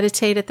 I would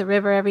meditate at the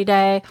river every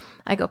day.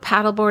 I go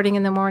paddleboarding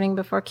in the morning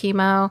before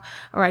chemo,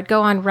 or I'd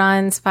go on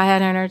runs if I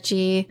had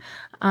energy.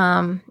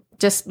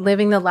 Just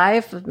living the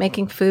life of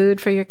making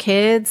food for your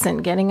kids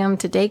and getting them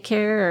to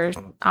daycare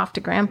or off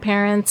to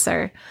grandparents,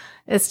 or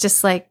it's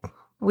just like,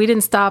 we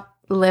didn't stop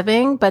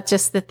living, but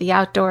just that the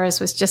outdoors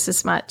was just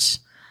as much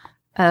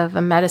of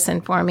a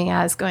medicine for me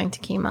as going to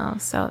chemo.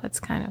 So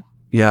it's kind of.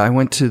 Yeah, I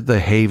went to the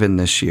Haven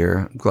this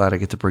year. I'm glad I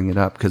get to bring it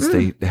up because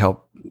they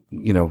help,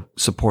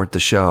 support the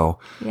show.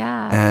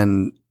 Yeah.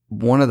 And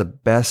one of the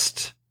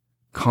best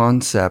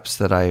concepts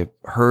that I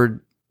heard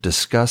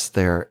discussed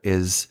there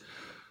is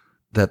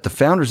that the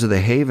founders of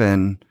the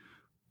Haven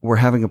were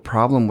having a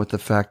problem with the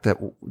fact that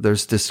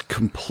there's this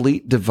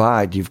complete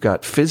divide. You've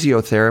got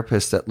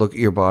physiotherapists that look at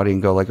your body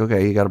and go like,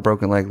 okay, you got a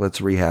broken leg, let's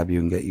rehab you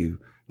and get you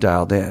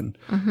dialed in.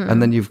 Mm-hmm.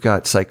 And then you've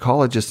got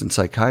psychologists and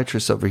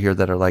psychiatrists over here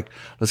that are like,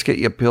 let's get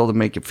you a pill to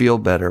make you feel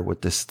better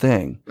with this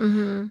thing.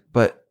 Mm-hmm.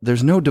 But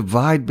there's no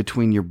divide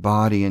between your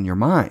body and your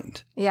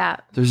mind. Yeah.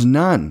 There's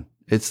none.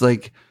 It's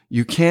like,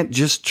 you can't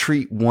just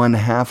treat one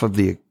half of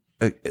the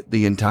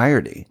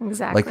entirety.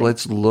 Exactly. Like,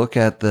 let's look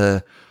at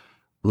the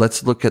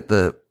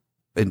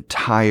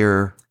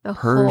entire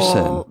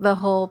person. The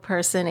whole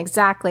person.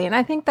 Exactly. And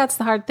I think that's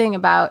the hard thing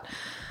about,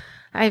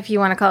 if you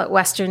want to call it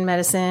Western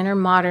medicine or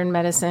modern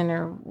medicine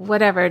or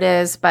whatever it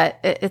is, but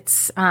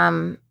it's,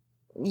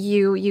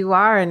 you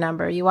are a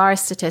number, you are a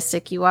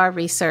statistic, you are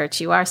research,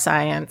 you are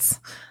science.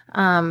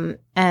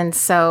 And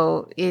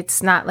so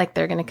it's not like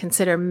they're going to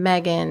consider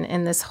Megan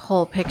in this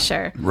whole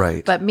picture.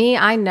 Right. But me,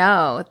 I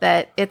know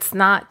that it's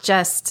not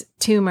just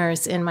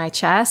tumors in my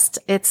chest.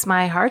 It's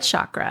my heart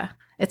chakra.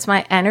 It's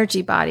my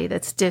energy body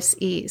that's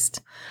diseased,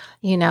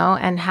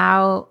 and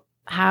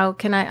how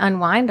can I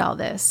unwind all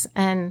this?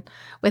 And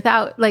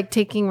without like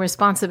taking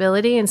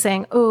responsibility and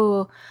saying,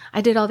 oh,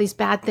 I did all these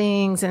bad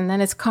things and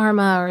then it's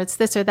karma or it's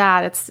this or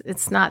that.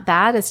 It's not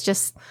that. It's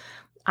just,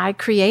 I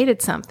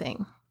created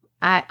something.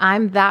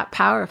 I'm that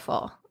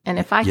powerful. And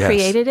if I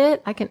created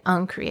it, I can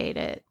uncreate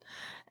it.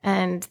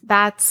 And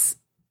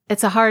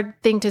it's a hard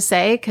thing to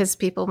say because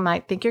people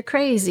might think you're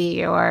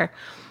crazy or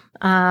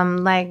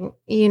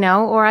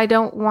or I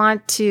don't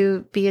want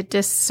to be a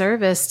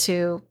disservice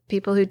to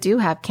people who do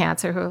have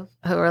cancer who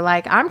are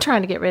like, I'm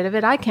trying to get rid of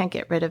it. I can't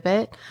get rid of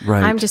it.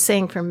 Right. I'm just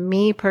saying for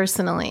me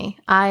personally,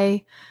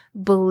 I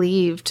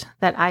believed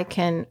that I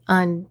can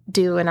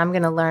undo and I'm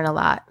going to learn a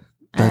lot.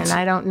 And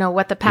I don't know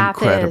what the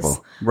path is.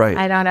 Right.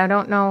 I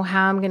don't know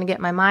how I'm going to get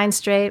my mind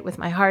straight, with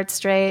my heart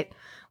straight,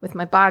 with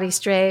my body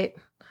straight.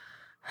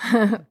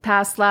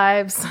 Past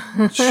lives,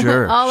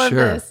 sure, all of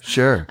this.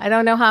 Sure. I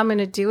don't know how I'm going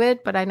to do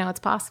it, but I know it's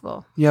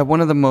possible. Yeah,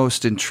 one of the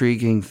most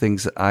intriguing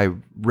things that I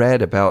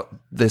read about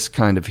this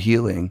kind of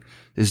healing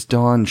is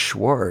Don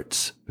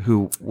Schwartz,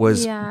 who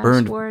was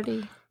burned.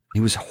 Schwarty. He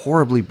was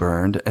horribly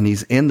burned, and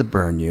he's in the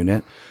burn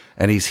unit,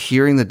 and he's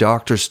hearing the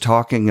doctors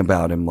talking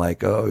about him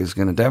like, oh, he's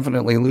going to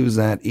definitely lose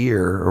that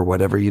ear or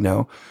whatever,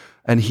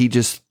 And he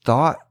just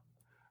thought,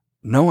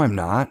 no, I'm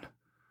not.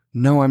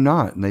 No, I'm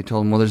not. And they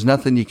told him, well, there's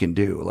nothing you can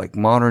do. Like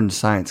modern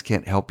science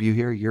can't help you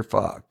here. You're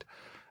fucked.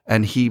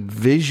 And he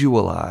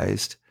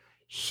visualized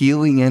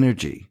healing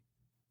energy.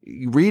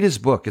 You read his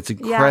book. It's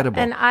incredible.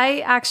 Yeah, and I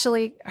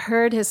actually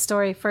heard his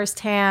story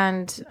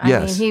firsthand.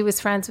 I mean, he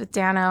was friends with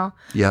Dano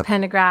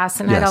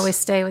Pendergrass, and I'd always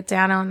stay with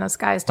Dano and those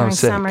guys during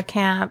summer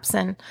camps.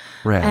 And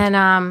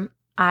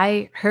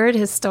I heard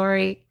his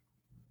story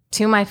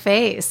to my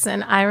face.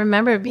 And I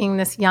remember being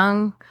this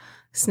young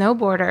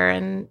snowboarder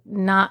and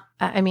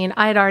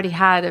I'd already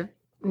had a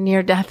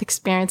near-death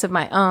experience of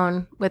my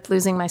own with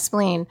losing my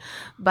spleen,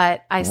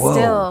 but I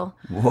still...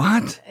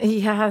 What?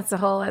 Yeah, it's a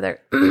whole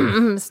other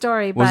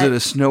story. Was it a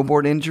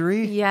snowboard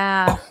injury?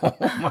 Yeah. Oh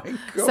my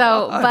God.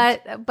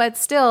 So, but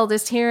still,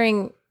 just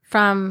hearing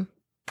from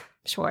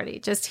Shorty,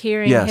 just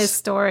hearing his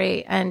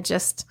story and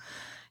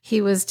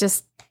he was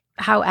just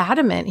how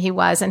adamant he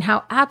was and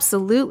how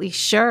absolutely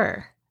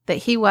sure that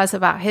he was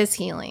about his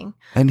healing.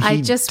 And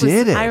he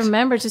did it. I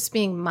remember just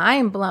being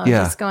mind blown,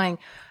 just going,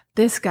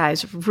 this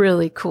guy's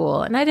really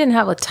cool. And I didn't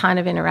have a ton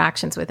of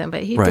interactions with him,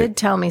 but he did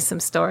tell me some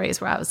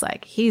stories where I was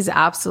like, he's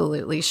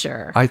absolutely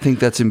sure. I think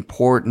that's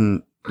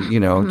important,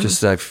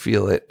 just I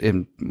feel it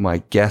in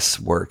my guess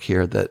work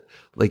here that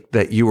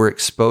you were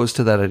exposed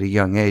to that at a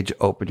young age,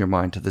 open your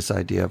mind to this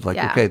idea of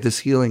okay, this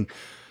healing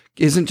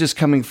isn't just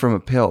coming from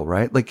a pill,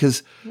 right? Like,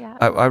 because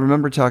I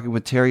remember talking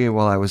with Terry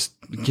while I was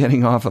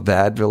getting off of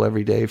Advil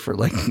every day for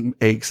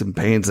aches and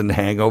pains and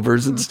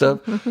hangovers and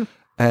stuff.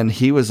 And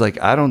he was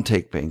like, I don't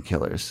take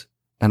painkillers.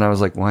 And I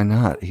was like, why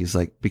not? He's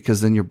like,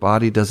 because then your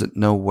body doesn't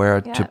know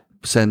where to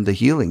send the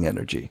healing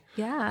energy.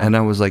 Yeah. And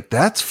I was like,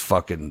 that's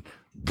fucking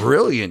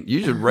brilliant.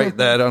 You should write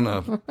that on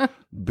a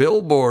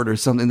billboard or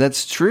something.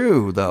 That's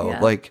true, though. Yeah.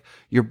 Like,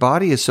 your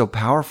body is so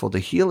powerful to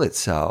heal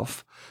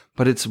itself.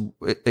 But it's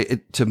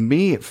to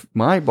me, if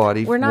my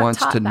body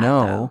wants to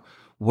know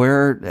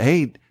where,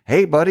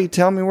 hey, buddy,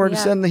 tell me where to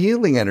send the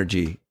healing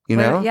energy.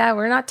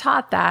 We're not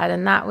taught that.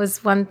 And that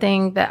was one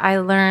thing that I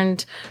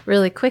learned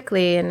really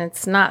quickly. And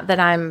it's not that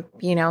I'm,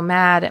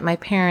 mad at my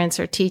parents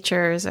or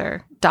teachers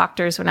or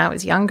doctors when I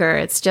was younger.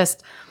 It's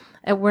just,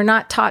 we're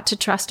not taught to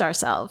trust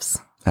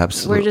ourselves.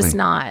 Absolutely. We're just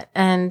not.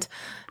 And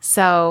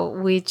so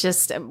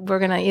we're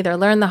going to either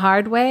learn the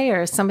hard way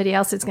or somebody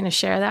else is going to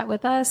share that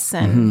with us.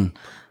 And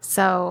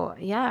so,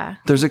 yeah.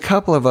 There's a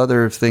couple of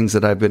other things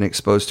that I've been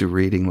exposed to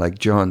reading, like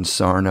John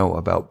Sarno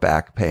about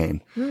back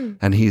pain.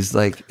 And he's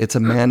like, it's a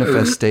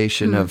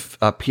manifestation of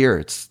up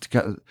here.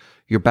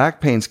 Your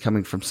back pain's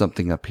coming from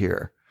something up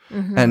here.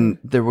 And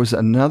there was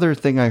another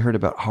thing I heard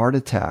about heart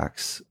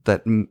attacks,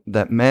 that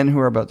men who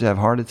are about to have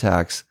heart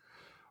attacks,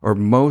 or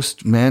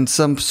most men,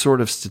 some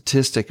sort of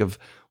statistic of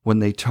when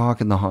they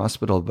talk in the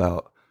hospital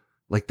about,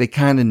 they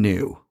kind of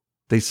knew.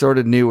 They sort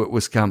of knew it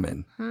was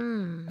coming.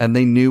 And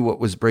they knew what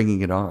was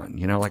bringing it on.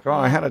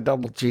 I had a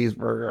double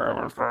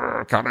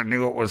cheeseburger. I kind of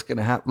knew it was going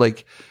to happen.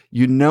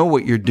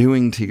 What you're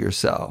doing to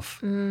yourself.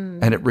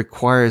 And it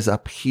requires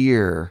up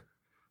here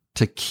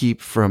to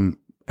keep from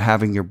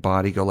having your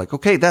body go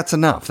okay, that's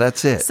enough.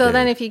 That's it. So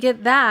then if you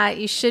get that,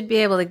 you should be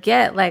able to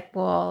get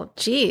well,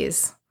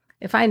 geez,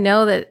 if I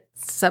know that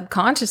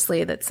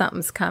subconsciously that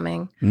something's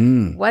coming,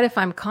 what if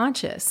I'm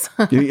conscious?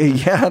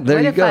 Yeah, there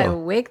you go. What if I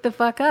wake the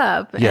fuck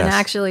up and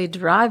actually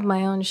drive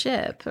my own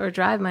ship or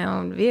drive my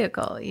own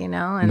vehicle,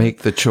 and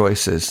make the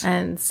choices?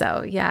 And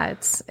so,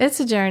 it's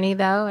a journey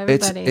though.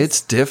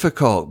 It's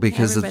difficult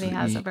because everybody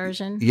has a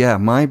version. Yeah,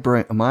 my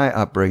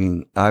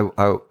upbringing,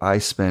 I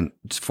spent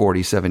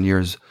 47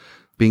 years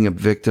being a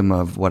victim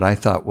of what I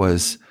thought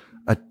was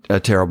a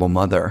terrible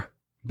mother,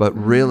 but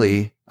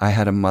really I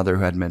had a mother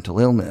who had mental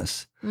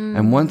illness.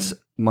 And once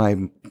my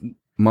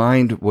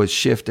mind was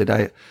shifted,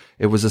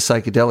 it was a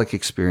psychedelic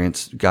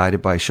experience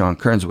guided by Sean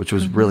Kearns, which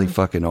was really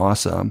fucking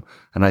awesome.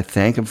 And I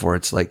thank him for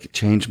it. It's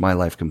changed my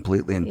life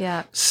completely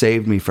and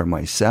saved me from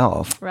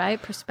myself.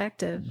 Right.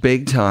 Perspective.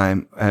 Big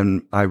time.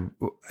 And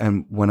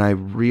when I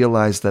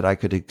realized that I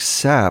could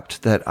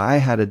accept that I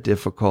had a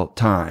difficult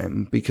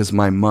time because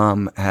my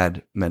mom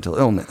had mental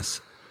illness,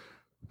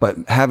 but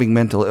having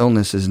mental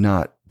illness is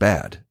not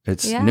bad.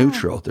 It's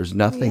neutral. There's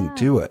nothing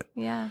to it.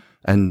 Yeah.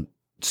 And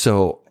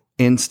so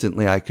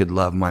instantly I could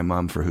love my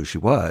mom for who she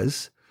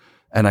was,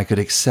 and I could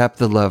accept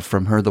the love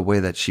from her the way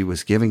that she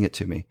was giving it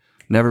to me.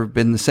 Never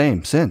been the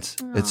same since.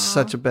 Aww, it's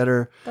such a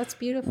better that's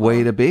beautiful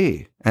way to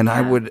be. And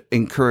I would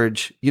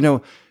encourage,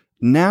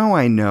 now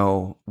I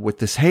know with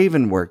this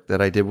Haven work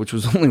that I did, which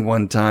was only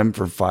one time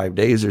for 5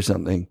 days or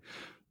something,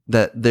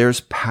 that there's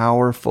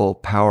powerful,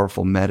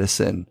 powerful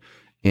medicine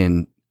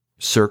in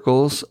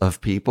circles of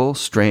people,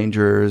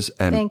 strangers,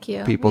 and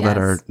people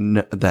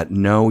that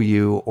know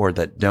you or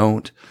that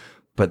don't,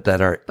 but that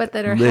are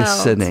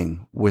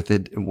listening with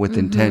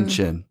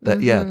intention.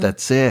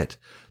 That's it.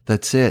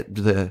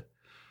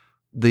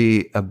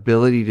 The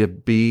ability to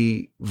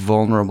be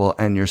vulnerable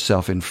and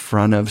yourself in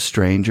front of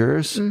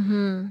strangers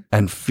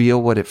and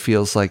feel what it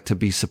feels like to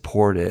be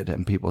supported,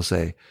 and people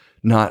say,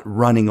 not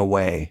running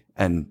away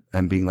and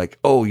being like,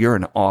 oh, you're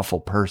an awful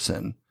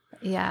person.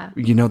 Yeah.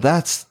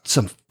 That's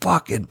some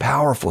fucking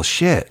powerful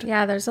shit.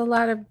 Yeah, there's a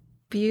lot of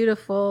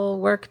beautiful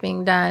work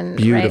being done.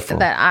 Beautiful.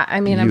 Right? That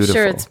I'm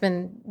sure it's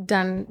been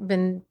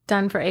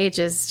done for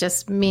ages.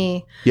 Just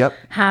me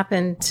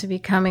happened to be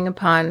coming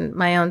upon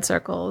my own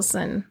circles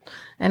and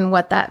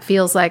what that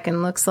feels like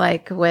and looks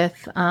like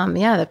with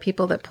the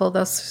people that pull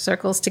those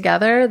circles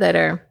together, that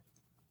are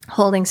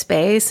holding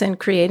space and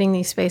creating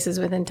these spaces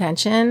with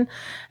intention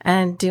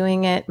and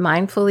doing it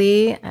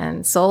mindfully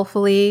and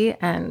soulfully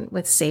and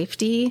with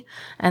safety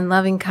and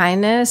loving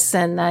kindness.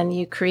 And then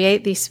you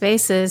create these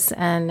spaces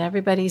and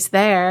everybody's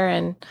there,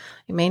 and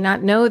you may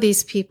not know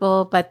these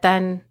people, but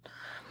then,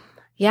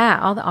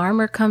 all the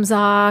armor comes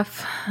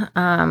off.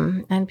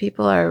 And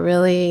people are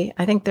really,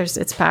 I think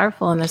it's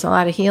powerful, and there's a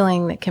lot of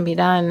healing that can be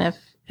done if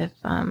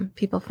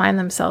people find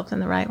themselves in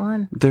the right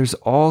one. There's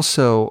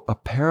also a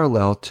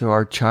parallel to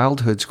our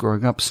childhoods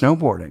growing up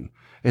snowboarding.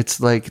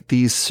 It's like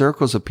these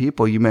circles of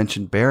people. You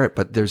mentioned Barrett,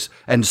 but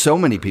and so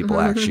many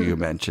people actually you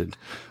mentioned.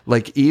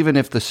 Like, even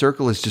if the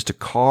circle is just a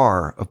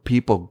car of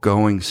people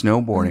going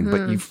snowboarding,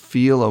 but you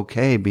feel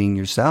okay being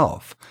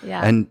yourself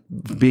and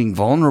being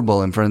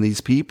vulnerable in front of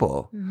these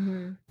people.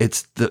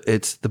 It's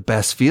the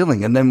best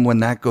feeling. And then when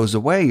that goes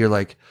away, you're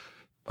like,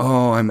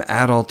 oh, I'm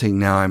adulting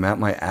now. I'm at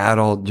my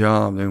adult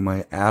job, doing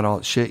my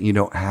adult shit. You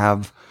don't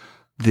have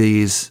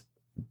these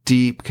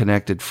deep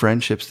connected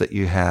friendships that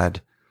you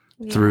had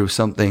through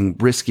something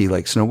risky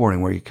like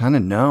snowboarding, where you kind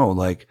of know,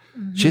 like,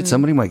 shit,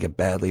 somebody might get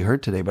badly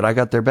hurt today, but I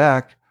got their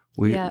back.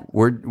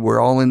 We're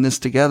all in this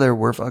together.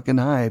 We're fucking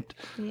hyped.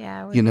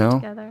 Yeah, we're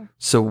together.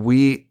 So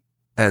we,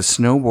 as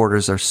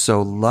snowboarders, are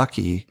so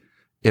lucky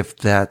if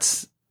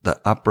that's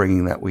the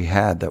upbringing that we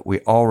had, that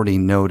we already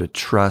know to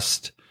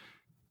trust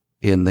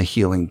in the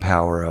healing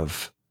power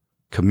of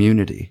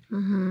community,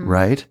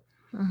 right?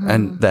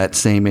 And that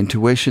same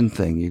intuition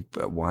thing, you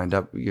wind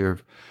up,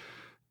 you're,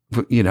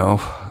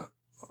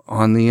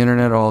 on the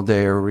internet all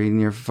day or reading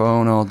your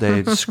phone all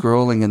day,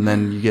 scrolling, and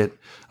then you get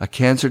a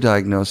cancer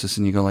diagnosis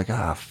and you go like,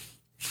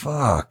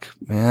 fuck,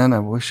 man, I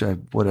wish I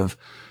would have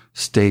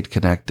stayed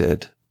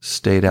connected,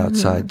 stayed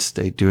outside,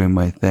 stayed doing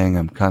my thing.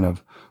 I'm kind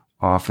of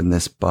off in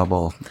this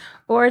bubble.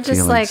 Or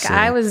just like sick.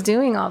 I was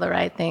doing all the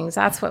right things.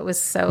 That's what was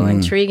so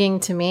intriguing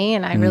to me.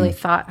 And I really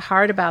thought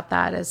hard about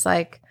that. Is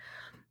like,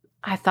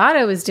 I thought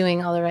I was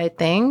doing all the right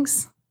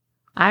things.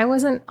 I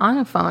wasn't on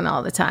a phone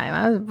all the time.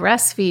 I was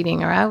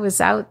breastfeeding, or I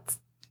was out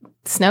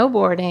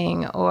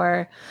snowboarding,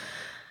 or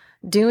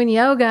doing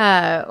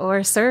yoga, or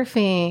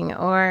surfing,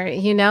 or,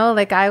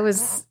 like, I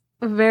was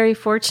very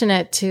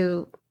fortunate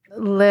to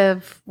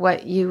live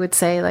what you would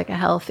say like a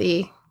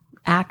healthy,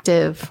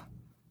 active,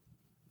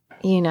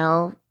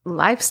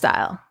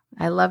 lifestyle.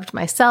 I loved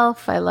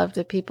myself. I loved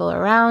the people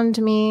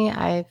around me.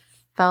 I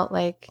felt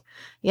like,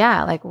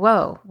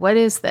 whoa, what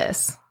is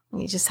this?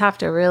 You just have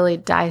to really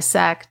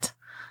dissect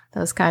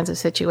those kinds of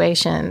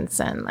situations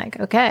and like,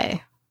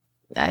 okay,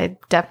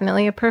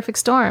 definitely a perfect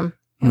storm.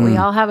 We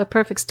all have a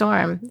perfect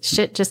storm.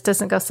 Shit just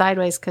doesn't go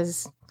sideways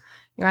because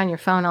you're on your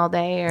phone all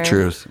day, or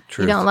truth.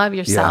 You don't love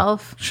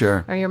yourself,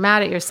 or you're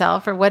mad at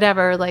yourself, or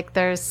whatever. Like,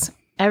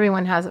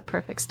 everyone has a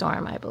perfect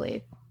storm, I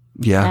believe.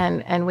 Yeah.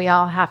 And we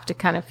all have to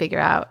kind of figure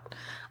out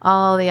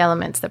all the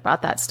elements that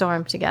brought that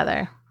storm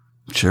together.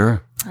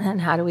 Sure. And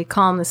how do we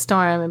calm the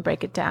storm and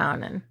break it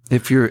down? And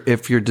if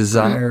your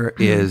desire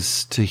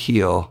is to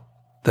heal,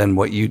 then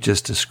what you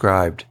just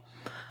described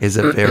is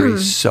a very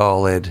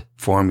solid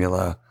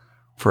formula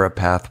for a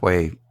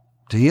pathway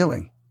to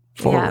healing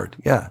forward.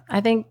 Yeah. I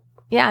think,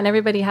 and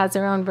everybody has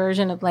their own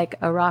version of like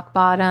a rock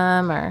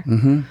bottom, or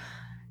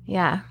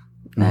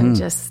and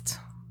just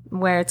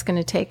where it's going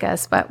to take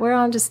us. But we're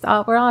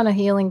on a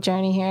healing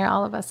journey here.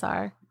 All of us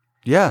are.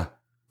 Yeah.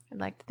 I'd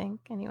like to think,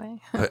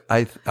 anyway.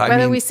 I Whether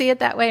mean, we see it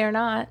that way or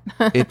not,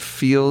 it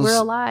feels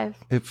we're alive.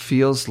 It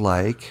feels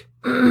like,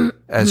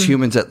 as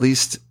humans, at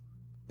least,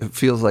 it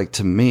feels like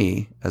to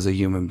me as a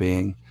human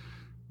being,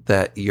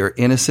 that you're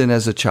innocent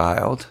as a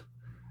child,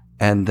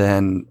 and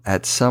then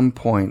at some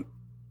point,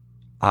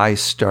 I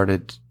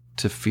started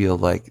to feel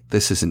like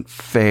this isn't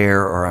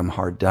fair, or I'm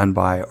hard done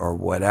by, or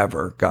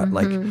whatever. Got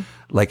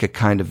like a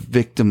kind of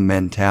victim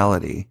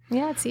mentality.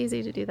 Yeah, it's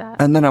easy to do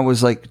that. And then I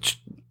was like,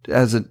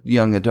 as a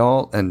young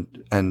adult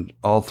and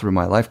all through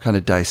my life, kind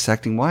of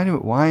dissecting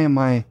why am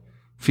I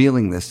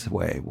feeling this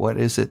way? What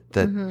is it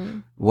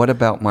that? What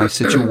about my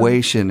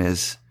situation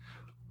is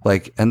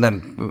like? And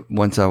then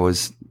once I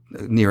was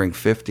nearing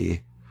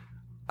 50,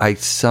 I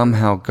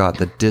somehow got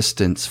the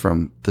distance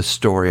from the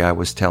story I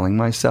was telling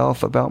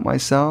myself about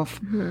myself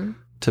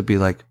to be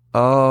like,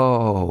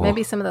 oh,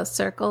 maybe some of those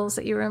circles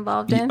that you were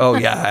involved in. Oh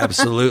yeah,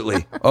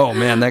 absolutely. Oh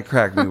man, that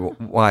cracked me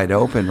wide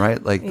open,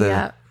 right? Like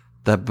the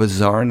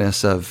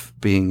bizarreness of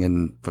being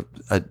in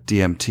a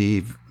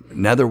DMT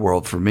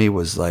netherworld for me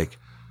was like,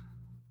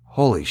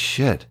 holy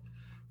shit.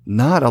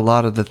 Not a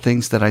lot of the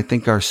things that I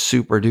think are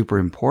super duper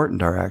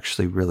important are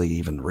actually really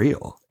even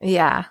real.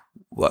 Yeah.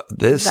 Well,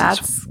 this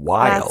is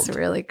wild. That's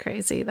really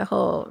crazy. The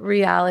whole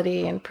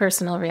reality and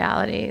personal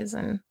realities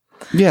and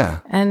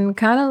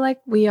kind of like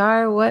we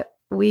are what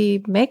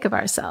we make of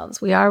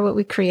ourselves. We are what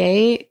we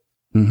create.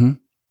 Mm-hmm.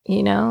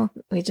 You know,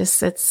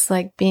 it's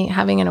like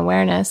having an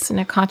awareness and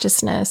a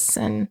consciousness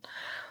and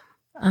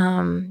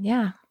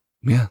the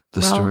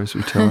stories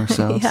we tell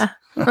ourselves.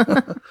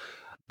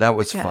 That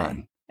was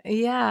fun.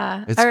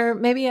 Yeah. Or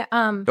maybe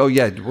what do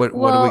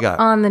we got?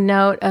 On the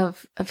note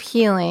of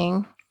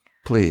healing,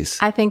 please.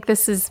 I think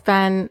this has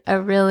been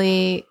a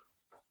really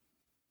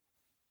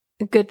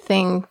good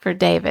thing for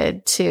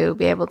David to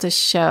be able to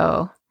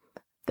show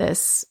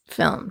this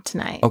film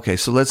tonight. Okay,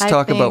 so let's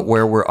talk about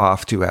where we're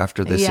off to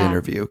after this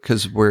interview,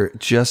 because we're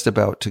just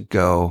about to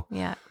go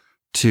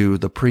to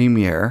the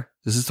premiere.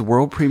 Is this the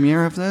world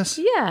premiere of this?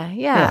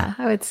 Yeah,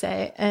 I would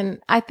say. And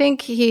I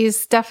think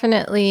he's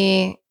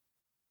definitely,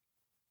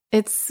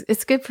 it's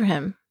good for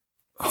him.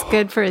 It's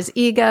good for his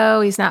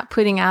ego. He's not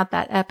putting out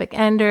that epic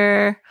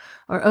ender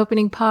or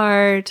opening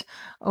part,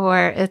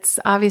 or it's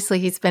obviously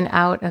he's been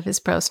out of his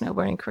pro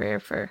snowboarding career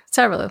for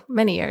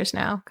many years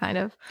now, kind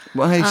of.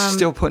 Well, he's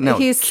still putting out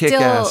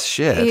kick-ass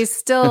shit. He's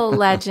still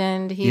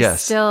legend. He's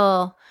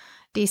still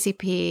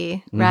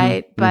DCP,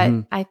 right? But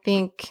I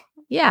think,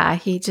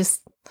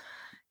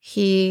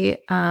 he's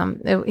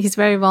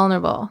very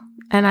vulnerable.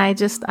 And I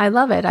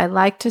love it. I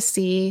like to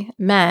see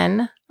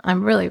men.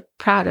 I'm really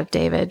proud of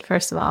David,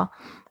 first of all,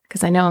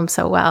 because I know him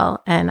so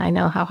well and I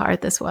know how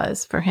hard this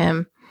was for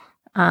him.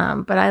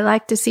 But I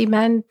like to see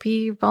men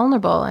be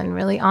vulnerable and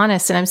really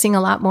honest. And I'm seeing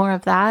a lot more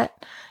of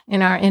that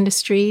in our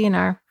industry, in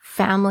our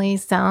family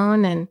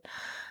zone. And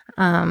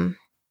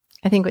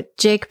I think what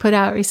Jake put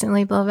out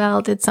recently,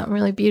 Blavel, did something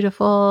really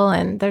beautiful.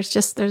 And there's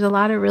a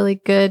lot of really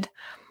good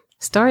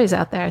stories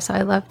out there. So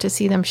I love to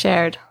see them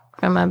shared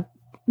from a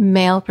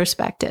male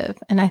perspective.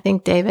 And I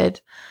think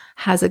David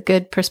has a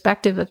good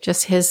perspective of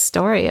just his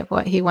story of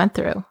what he went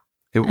through.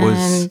 It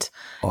was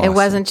awesome. It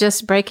wasn't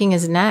just breaking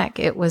his neck.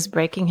 It was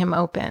breaking him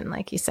open,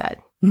 like you said.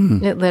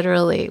 It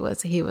literally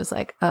was, he was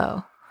like,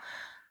 oh,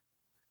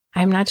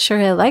 I'm not sure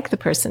I like the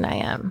person I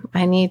am.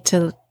 I need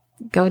to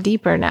go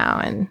deeper now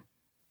and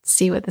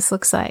see what this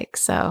looks like.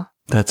 So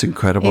that's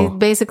incredible. It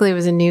basically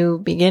was a new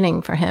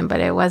beginning for him, but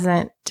it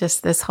wasn't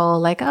just this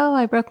whole like, oh,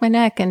 I broke my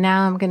neck and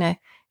now I'm going to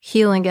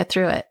heal and get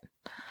through it.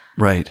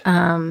 Right.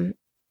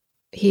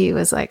 He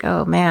was like,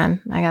 oh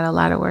man, I got a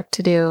lot of work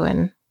to do.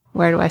 And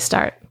where do I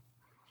start?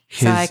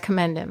 So I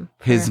commend him.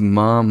 His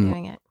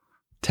mom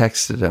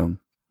texted him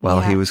while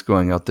he was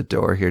going out the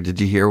door here.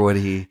 Did you hear what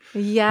he...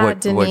 Yeah,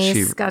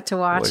 Denise got to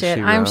watch it.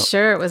 I'm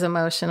sure it was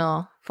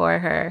emotional for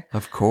her.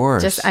 Of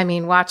course.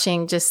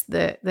 Watching just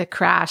the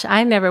crash.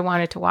 I never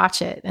wanted to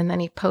watch it. And then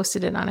he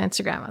posted it on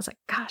Instagram. I was like,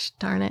 gosh,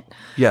 darn it.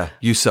 Yeah.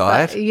 You saw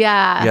it?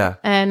 Yeah. Yeah.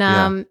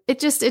 And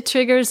it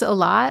triggers a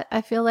lot,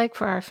 I feel like,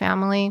 for our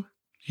family.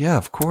 Yeah,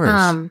 of course.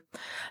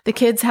 The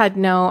kids had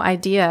no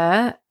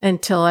idea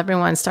until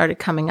everyone started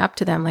coming up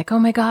to them like, oh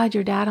my God,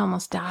 your dad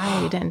almost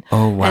died. And,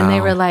 oh, wow. And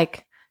they were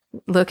like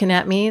looking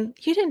at me,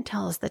 you didn't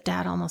tell us that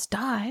dad almost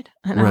died.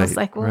 And I was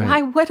like, well,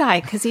 why would I?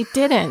 Because he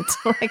didn't.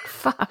 Like,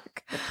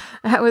 fuck.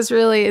 That was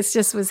really, it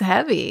just was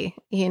heavy,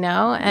 you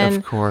know? And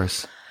of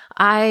course.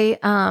 I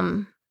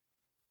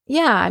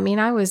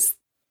was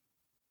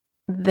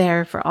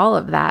there for all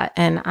of that.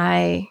 And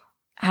I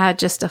had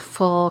just a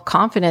full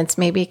confidence,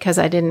 maybe because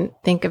I didn't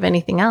think of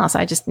anything else.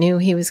 I just knew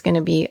he was going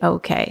to be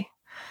okay.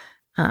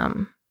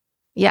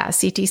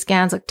 CT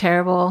scans looked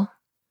terrible.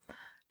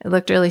 It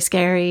looked really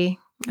scary.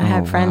 I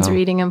had friends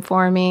reading them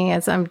for me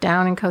as I'm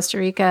down in Costa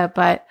Rica,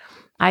 but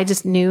I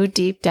just knew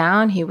deep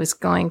down he was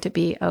going to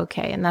be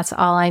okay. And that's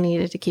all I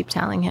needed to keep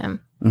telling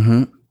him.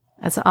 Mm-hmm.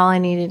 That's all I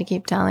needed to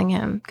keep telling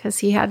him, because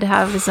he had to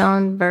have his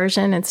own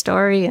version and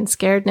story and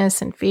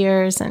scaredness and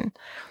fears, and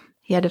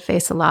he had to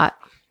face a lot.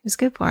 It was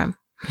good for him.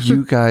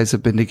 You guys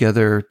have been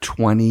together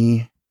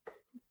 25,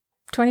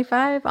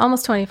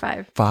 almost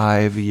 25.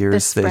 5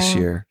 years this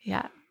year.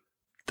 Yeah.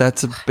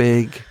 That's a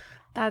big.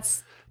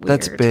 That's weird.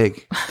 That's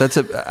big.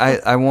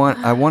 I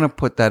want to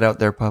put that out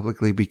there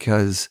publicly,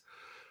 because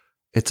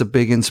it's a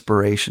big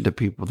inspiration to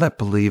people that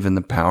believe in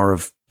the power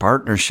of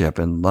partnership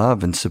and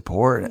love and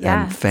support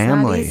and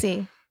family. It's not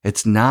easy.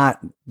 It's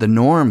not the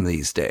norm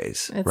these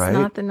days, right? It's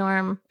not the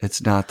norm.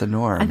 It's not the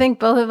norm. I think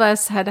both of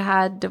us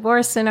had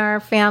divorce in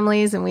our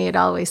families, and we had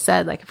always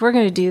said, like, if we're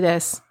going to do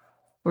this,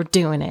 we're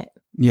doing it.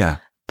 Yeah.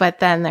 But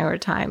then there were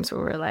times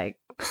where we're like,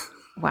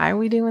 why are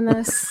we doing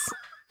this?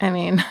 I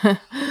mean,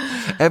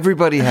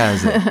 everybody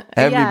has it.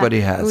 Everybody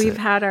has We've it.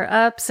 had our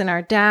ups and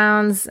our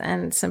downs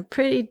and some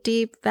pretty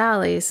deep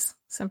valleys.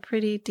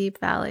 Pretty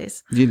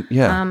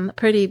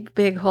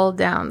big hold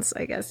downs,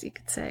 I guess you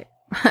could say.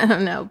 I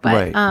don't know.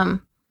 But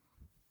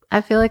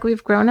I feel like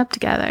we've grown up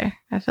together.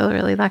 I feel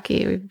really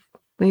lucky.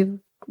 We've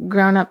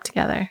grown up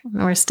together,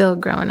 and we're still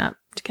growing up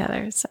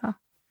together. So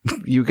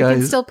you guys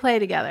can still play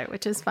together,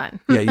 which is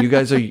fun. Yeah, you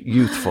guys are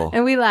youthful.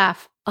 And we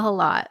laugh a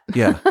lot.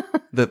 Yeah.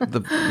 The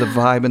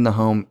vibe in the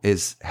home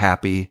is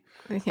happy.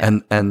 Yeah.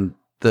 And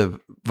the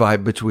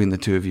vibe between the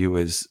two of you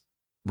is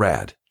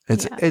rad.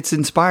 It's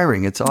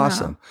inspiring. It's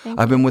awesome.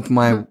 I've been with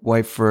my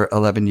wife for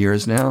 11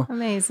 years now.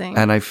 Amazing.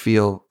 And I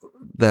feel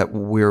that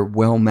we're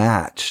well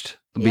matched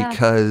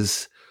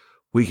because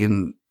we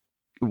can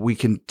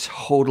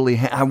totally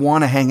I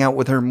want to hang out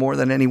with her more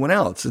than anyone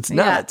else. It's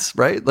nuts,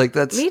 right? Like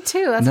that's me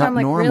too. That's why I'm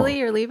like, normal. Really?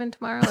 You're leaving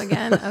tomorrow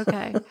again?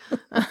 Okay.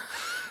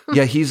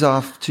 Yeah, he's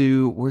off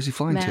to, where's he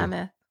flying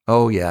Mammoth. to?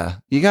 Oh, yeah.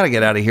 You got to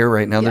get out of here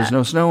right now. Yeah. There's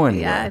no snow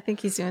anywhere. Yeah, I think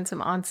he's doing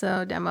some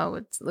onso demo.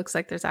 It looks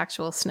like there's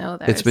actual snow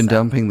there. It's been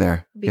dumping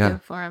there. Be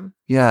good for him.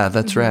 Yeah,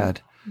 that's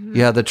rad. Mm-hmm.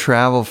 Yeah, the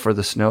travel for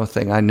the snow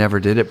thing, I never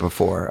did it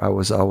before. I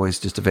was always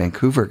just a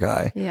Vancouver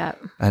guy. Yeah.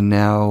 And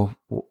now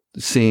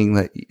seeing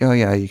that,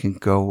 you can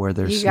go where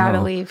there's snow. You got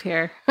to leave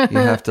here. You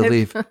have to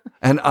leave.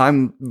 And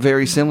I'm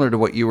very similar to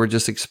what you were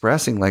just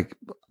expressing. Like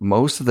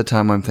most of the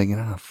time I'm thinking,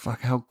 oh,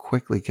 fuck, how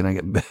quickly can I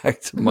get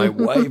back to my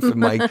wife and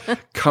my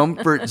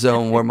comfort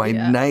zone where my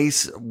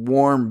nice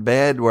warm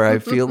bed where I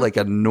feel like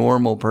a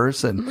normal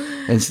person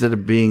instead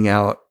of being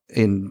out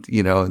in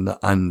the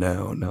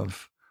unknown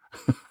of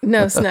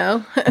no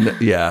snow.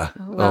 Yeah.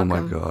 Oh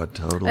my God.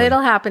 Totally.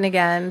 It'll happen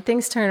again.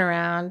 Things turn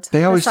around.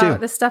 They always do.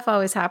 This stuff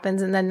always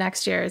happens. And then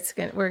next year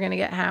we're going to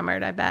get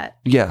hammered, I bet.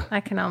 Yeah. I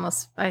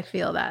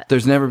feel that.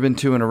 There's never been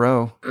two in a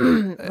row.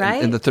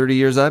 Right? In the 30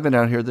 years I've been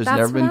out here, there's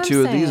never been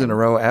two of these in a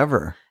row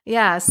ever.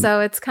 Yeah.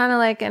 So it's kind of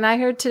like, and I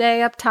heard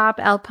today up top,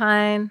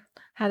 Alpine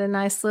had a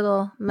nice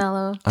little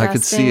mellow dusting. I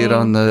could see it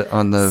on the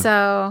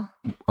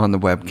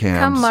webcams.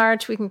 Come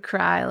March, we can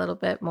cry a little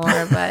bit more,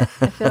 but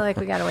I feel like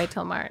we got to wait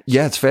till March.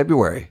 Yeah, it's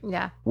February.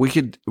 Yeah, we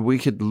could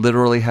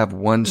literally have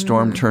one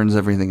storm turns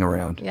everything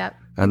around. Yep,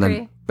 and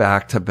then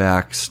back to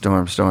back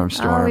storm.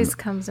 Always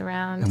comes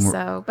around.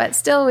 So, but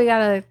still, we got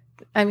to.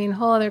 I mean,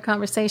 whole other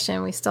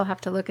conversation. We still have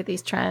to look at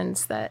these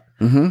trends that.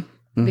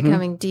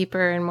 Becoming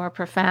deeper and more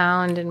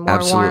profound and more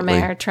warm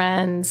air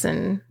trends,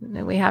 and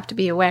we have to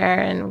be aware,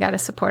 and we got to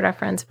support our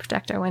friends and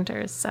protect our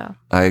winters. So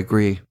I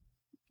agree.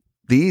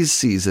 These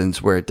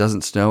seasons where it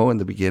doesn't snow in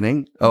the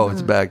beginning,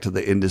 it's back to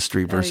the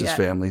industry versus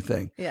family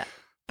thing. Yeah,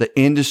 the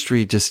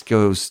industry just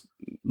goes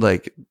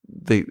like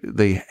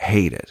they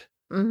hate it,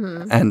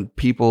 and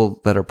people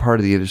that are part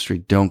of the industry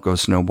don't go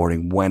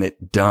snowboarding when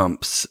it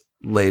dumps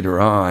later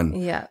on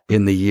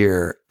in the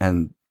year,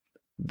 and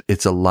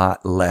it's a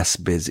lot less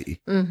busy,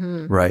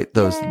 right?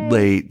 Those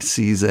late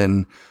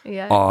season,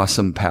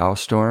 awesome POW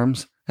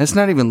storms. And it's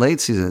not even late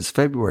season. It's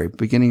February,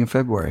 beginning of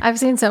February. I've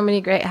seen so many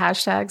great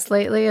hashtags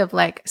lately of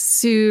like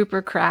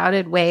super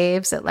crowded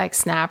waves at like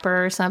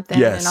Snapper or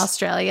something in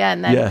Australia.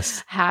 And then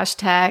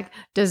hashtag,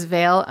 does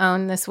Vail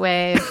own this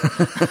wave?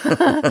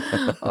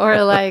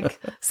 Or like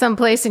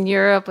someplace in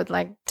Europe with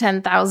like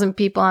 10,000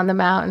 people on the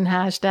mountain,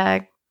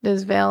 hashtag,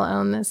 does Vail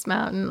own this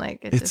mountain? Like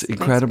it's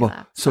incredible.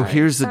 So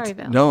here's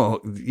Vail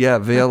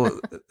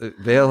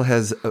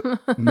has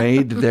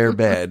made their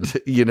bed.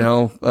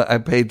 I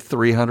paid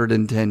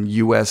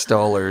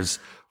 $310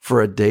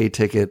 for a day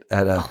ticket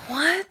at a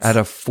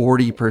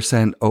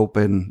 40%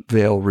 open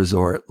Vail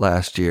resort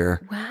last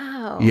year.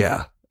 Wow.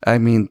 Yeah, I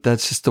mean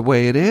that's just the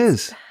way it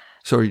is.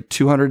 So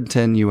 $210,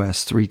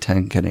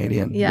 $310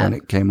 Canadian. Yeah. When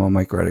it came on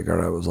my credit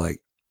card, I was like,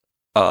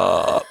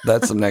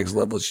 that's some next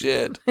level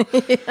shit.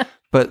 Yeah.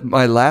 But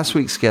my last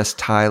week's guest,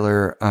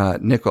 Tyler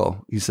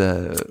Nickel, he's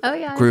a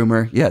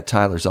groomer. Yeah,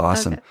 Tyler's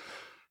awesome. Okay.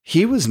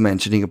 He was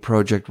mentioning a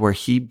project where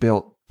he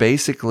built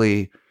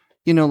basically,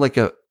 like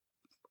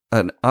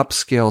an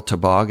upscale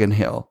toboggan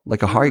hill,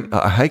 like a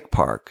hike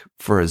park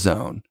for a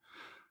zone.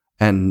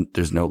 And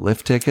there's no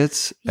lift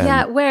tickets.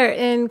 Yeah, where?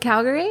 In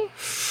Calgary?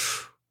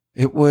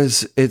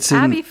 It's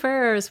Abby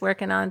Furr is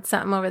working on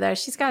something over there.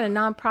 She's got a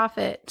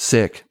nonprofit.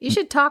 Sick. You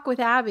should talk with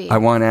Abby. I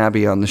want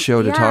Abby on the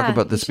show to talk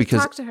about this because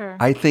talk to her.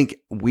 I think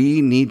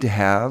we need to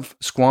have,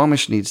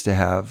 Squamish needs to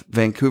have,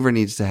 Vancouver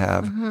needs to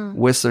have,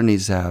 Whistler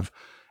needs to have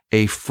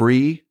a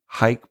free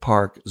hike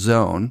park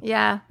zone.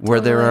 Yeah. Where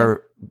there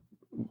are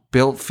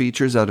built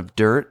features out of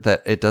dirt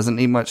that it doesn't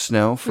need much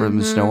snow for them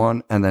to snow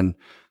on, and then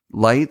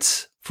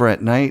lights for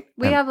at night.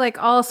 We have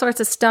like all sorts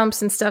of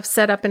stumps and stuff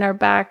set up in our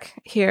back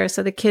here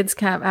so the kids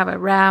can have a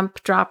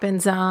ramp,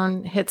 drop-in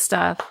zone, hit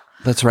stuff.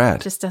 That's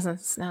rad. It just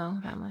doesn't snow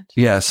that much.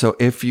 Yeah, so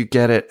if you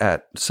get it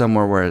at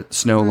somewhere where a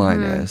snow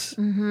line is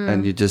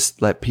and you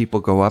just let people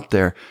go up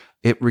there,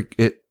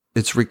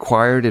 it's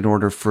required in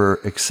order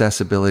for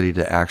accessibility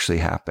to actually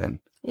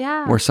happen.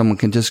 Yeah. where someone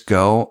can just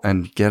go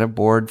and get a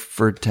board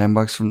for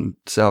 $10 from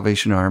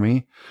Salvation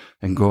Army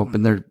and go up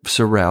in their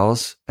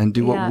Sorels and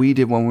do what we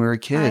did when we were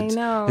kids. I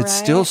know, it's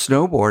still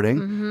snowboarding.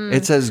 Mm-hmm.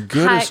 It's as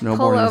good as snowboarding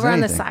pull over as anything.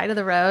 on the side of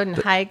the road and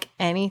hike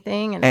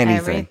anything and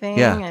everything.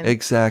 Yeah, and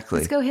exactly.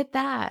 Let's go hit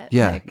that.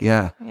 Yeah,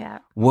 yeah.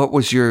 What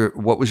was your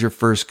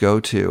first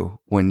go-to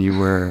when you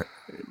were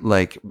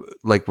like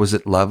was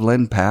it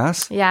Loveland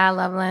Pass? Yeah,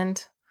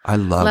 Loveland. I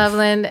love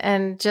Loveland,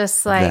 and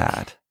just like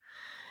that.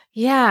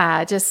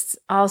 Yeah, just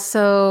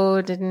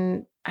also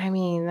didn't. I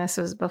mean, this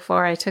was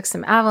before I took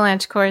some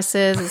avalanche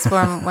courses. It's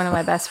where one of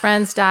my best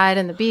friends died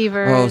in the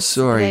Beavers. Oh,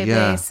 sorry.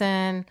 Yeah.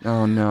 Basin.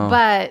 Oh, no.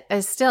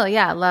 But still,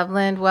 yeah,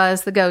 Loveland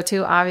was the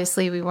go-to.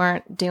 Obviously, we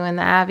weren't doing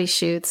the Abbey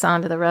shoots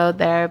onto the road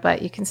there,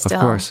 but you can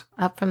still,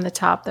 up from the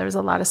top, there was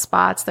a lot of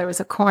spots. There was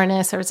a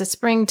cornice. There was a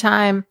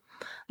springtime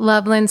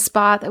Loveland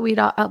spot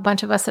that a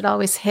bunch of us had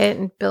always hit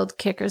and build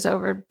kickers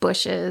over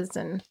bushes.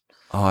 And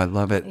oh, I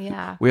love it.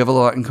 Yeah. We have a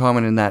lot in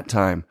common in that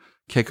time.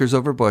 Kickers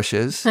over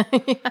bushes,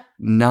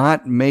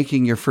 not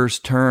making your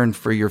first turn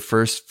for your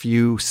first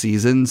few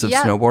seasons of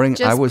snowboarding.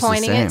 Just I was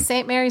pointing the same. at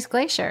St. Mary's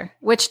Glacier,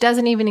 which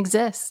doesn't even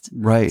exist.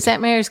 Right.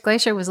 St. Mary's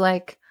Glacier was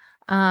like,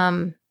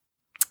 it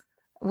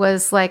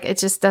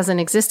just doesn't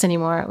exist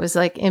anymore. It was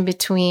like in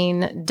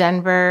between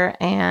Denver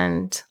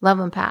and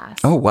Loveland Pass.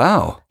 Oh,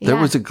 wow. There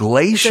was a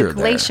glacier there.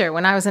 Glacier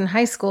when I was in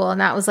high school. And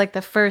that was like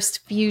the first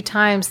few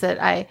times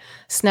that I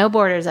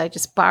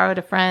just borrowed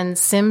a friend's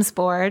Sims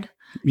board.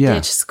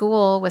 Ditch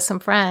school with some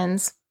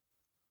friends,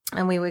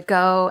 and we would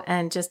go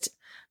and just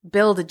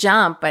build a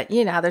jump. But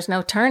there's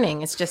no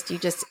turning. It's just you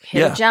just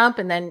hit a jump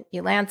and then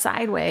you land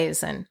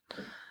sideways,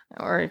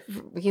 or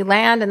you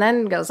land and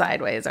then go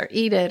sideways, or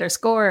eat it, or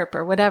scorp,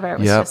 or whatever. It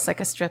was just like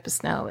a strip of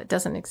snow. It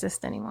doesn't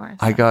exist anymore.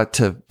 So. I got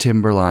to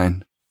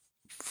Timberline,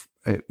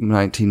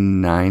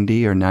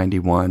 1990 or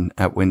 91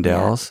 at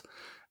Windell's,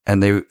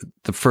 and the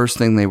first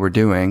thing they were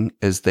doing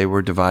is they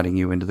were dividing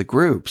you into the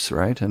groups,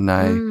 right? And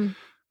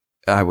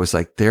I was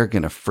like, they're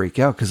going to freak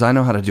out because I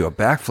know how to do a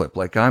backflip.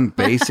 Like, I'm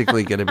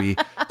basically going to be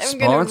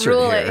sponsored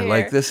here.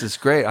 Like, this is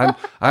great.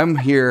 I'm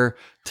here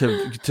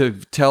to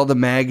tell the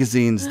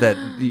magazines that,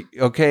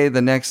 okay,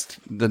 the next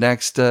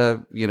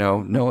Noah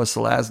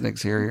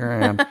Selaznik's here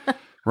I am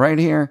right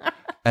here.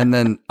 And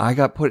then I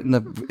got put in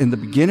the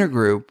beginner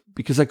group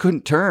because I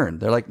couldn't turn.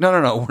 They're like, no,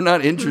 we're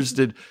not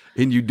interested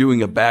in you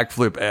doing a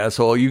backflip,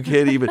 asshole. You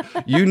can't even,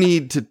 you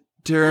need to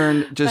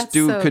turn, just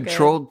do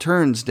controlled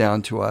turns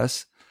down to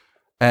us.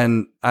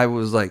 And I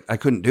was like, I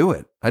couldn't do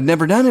it. I'd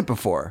never done it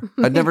before.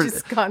 I'd never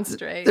just gone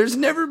straight. There's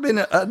never been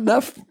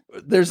enough.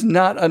 There's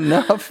not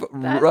enough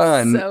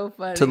run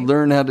to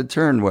learn how to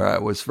turn where I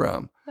was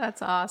from.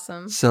 That's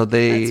awesome. So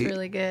that's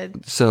really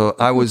good. So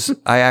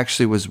I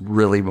actually was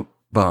really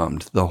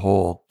bummed the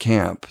whole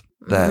camp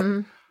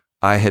that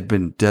I had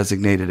been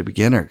designated a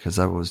beginner because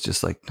I was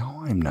just like,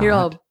 no, I'm not. You're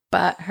all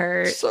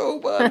butthurt. So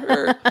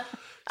butthurt.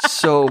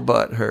 So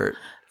butthurt.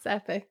 It's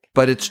epic.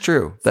 But it's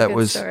true. That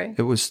was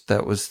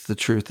the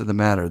truth of the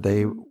matter.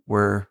 They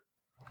were.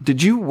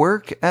 Did you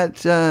work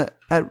at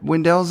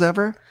Windell's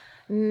ever?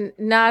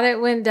 Not at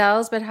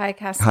Windell's, but High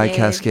Cascade. High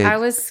Cascade. I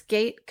was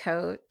skate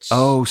coach.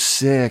 Oh,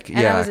 sick! And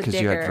yeah, because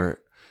you had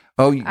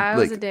I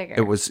was a digger.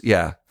 It was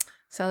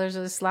So there's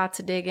just lots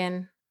of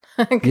digging.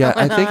 Yeah,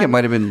 I think it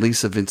might have been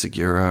Lisa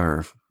Vincigura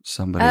or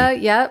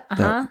somebody. Yep.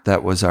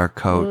 That was our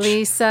coach.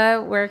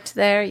 Lisa worked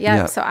there.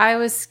 Yep. So I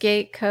was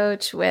skate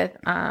coach with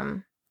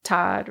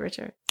Todd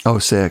Richard. Oh,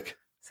 sick.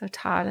 So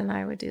Todd and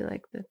I would do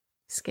like the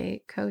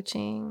skate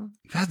coaching.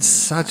 That's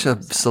such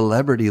a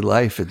celebrity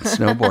life in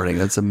snowboarding.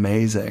 That's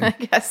amazing. I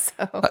guess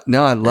so.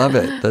 No, I love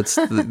it.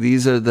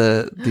 These are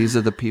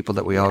the people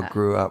that we all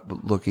grew up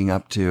looking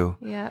up to.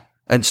 Yeah.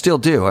 And still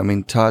do. I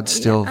mean, Todd's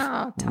still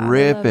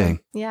ripping.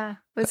 Yeah.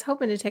 I was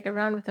hoping to take a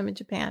run with him in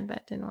Japan, but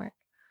it didn't work.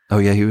 Oh,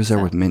 yeah. He was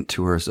there with Mint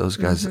Tours. Those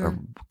guys are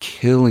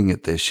killing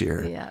it this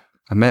year. Yeah.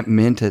 I met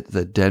Mint at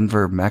the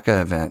Denver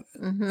Mecca event,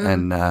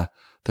 and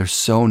they're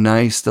so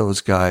nice, those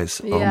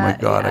guys. Oh, my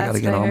God. I got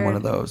to get on one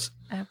of those.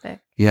 Epic.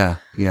 Yeah.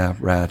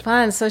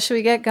 Fun. So should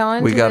we get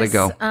going? We got to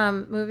go.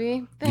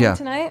 Movie thing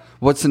tonight?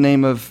 What's the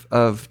name of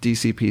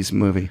DCP's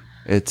movie?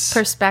 It's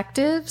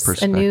Perspectives,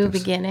 A New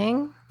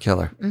Beginning.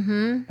 Killer.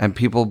 And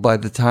people, by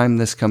the time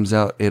this comes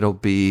out, it'll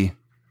be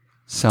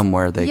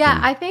somewhere they can. Yeah,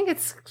 I think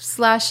it's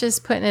Slush is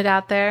putting it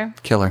out there.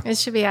 Killer. It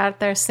should be out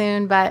there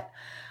soon, but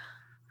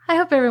I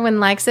hope everyone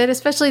likes it,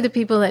 especially the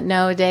people that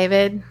know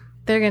David.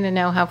 They're going to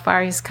know how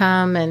far he's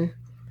come,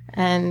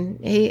 and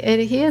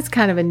he is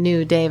kind of a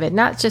new David,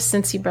 not just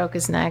since he broke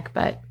his neck,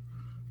 but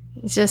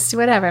just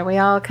whatever. We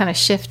all kind of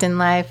shift in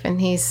life, and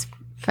he's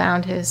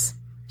found his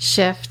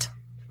shift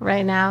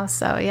right now.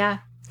 So, yeah.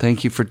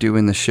 Thank you for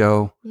doing the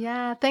show.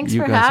 Yeah, thanks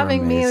for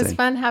having me. It was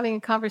fun having a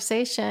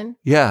conversation.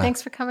 Yeah.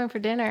 Thanks for coming for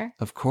dinner.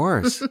 Of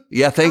course.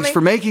 Yeah, thanks for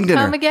making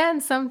dinner. Come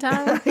again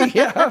sometime.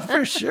 Yeah,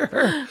 for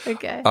sure.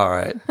 Okay. All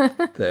right.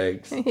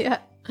 Thanks. Yeah.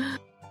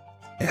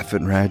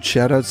 FNRad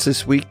shoutouts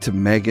this week to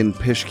Megan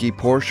Pischke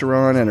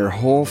Porcheron and her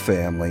whole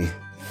family.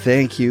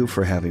 Thank you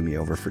for having me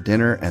over for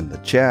dinner and the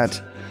chat.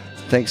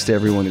 Thanks to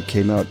everyone who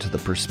came out to the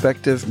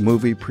Perspective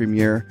movie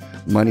premiere.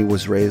 Money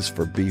was raised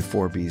for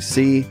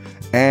B4BC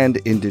and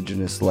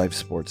Indigenous Life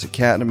Sports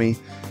Academy.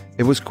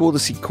 It was cool to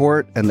see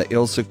Court and the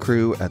Ilsa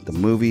crew at the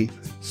movie.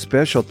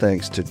 Special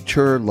thanks to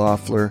Chur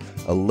Loeffler,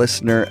 a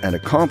listener and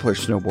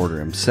accomplished snowboarder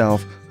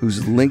himself,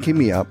 who's linking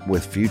me up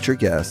with future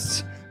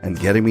guests and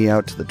getting me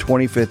out to the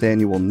 25th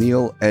annual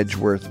Neil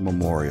Edgeworth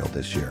Memorial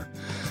this year.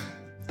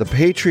 The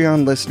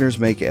Patreon listeners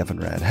make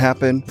FNRad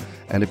happen,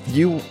 and if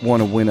you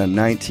want to win a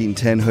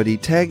 1910 hoodie,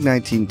 tag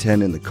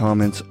 1910 in the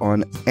comments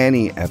on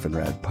any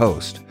FNRad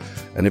post.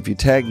 And if you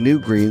tag New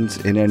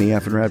Greens in any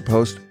FNRad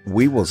post,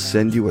 we will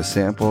send you a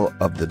sample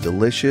of the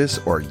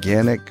delicious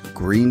organic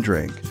green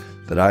drink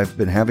that I've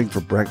been having for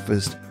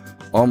breakfast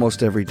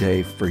almost every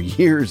day for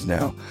years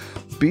now.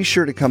 Be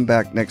sure to come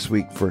back next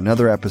week for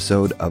another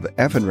episode of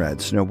FNRad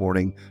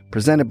Snowboarding,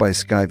 presented by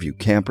Skyview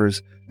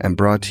Campers and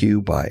brought to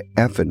you by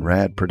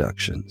FNRad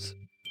Productions.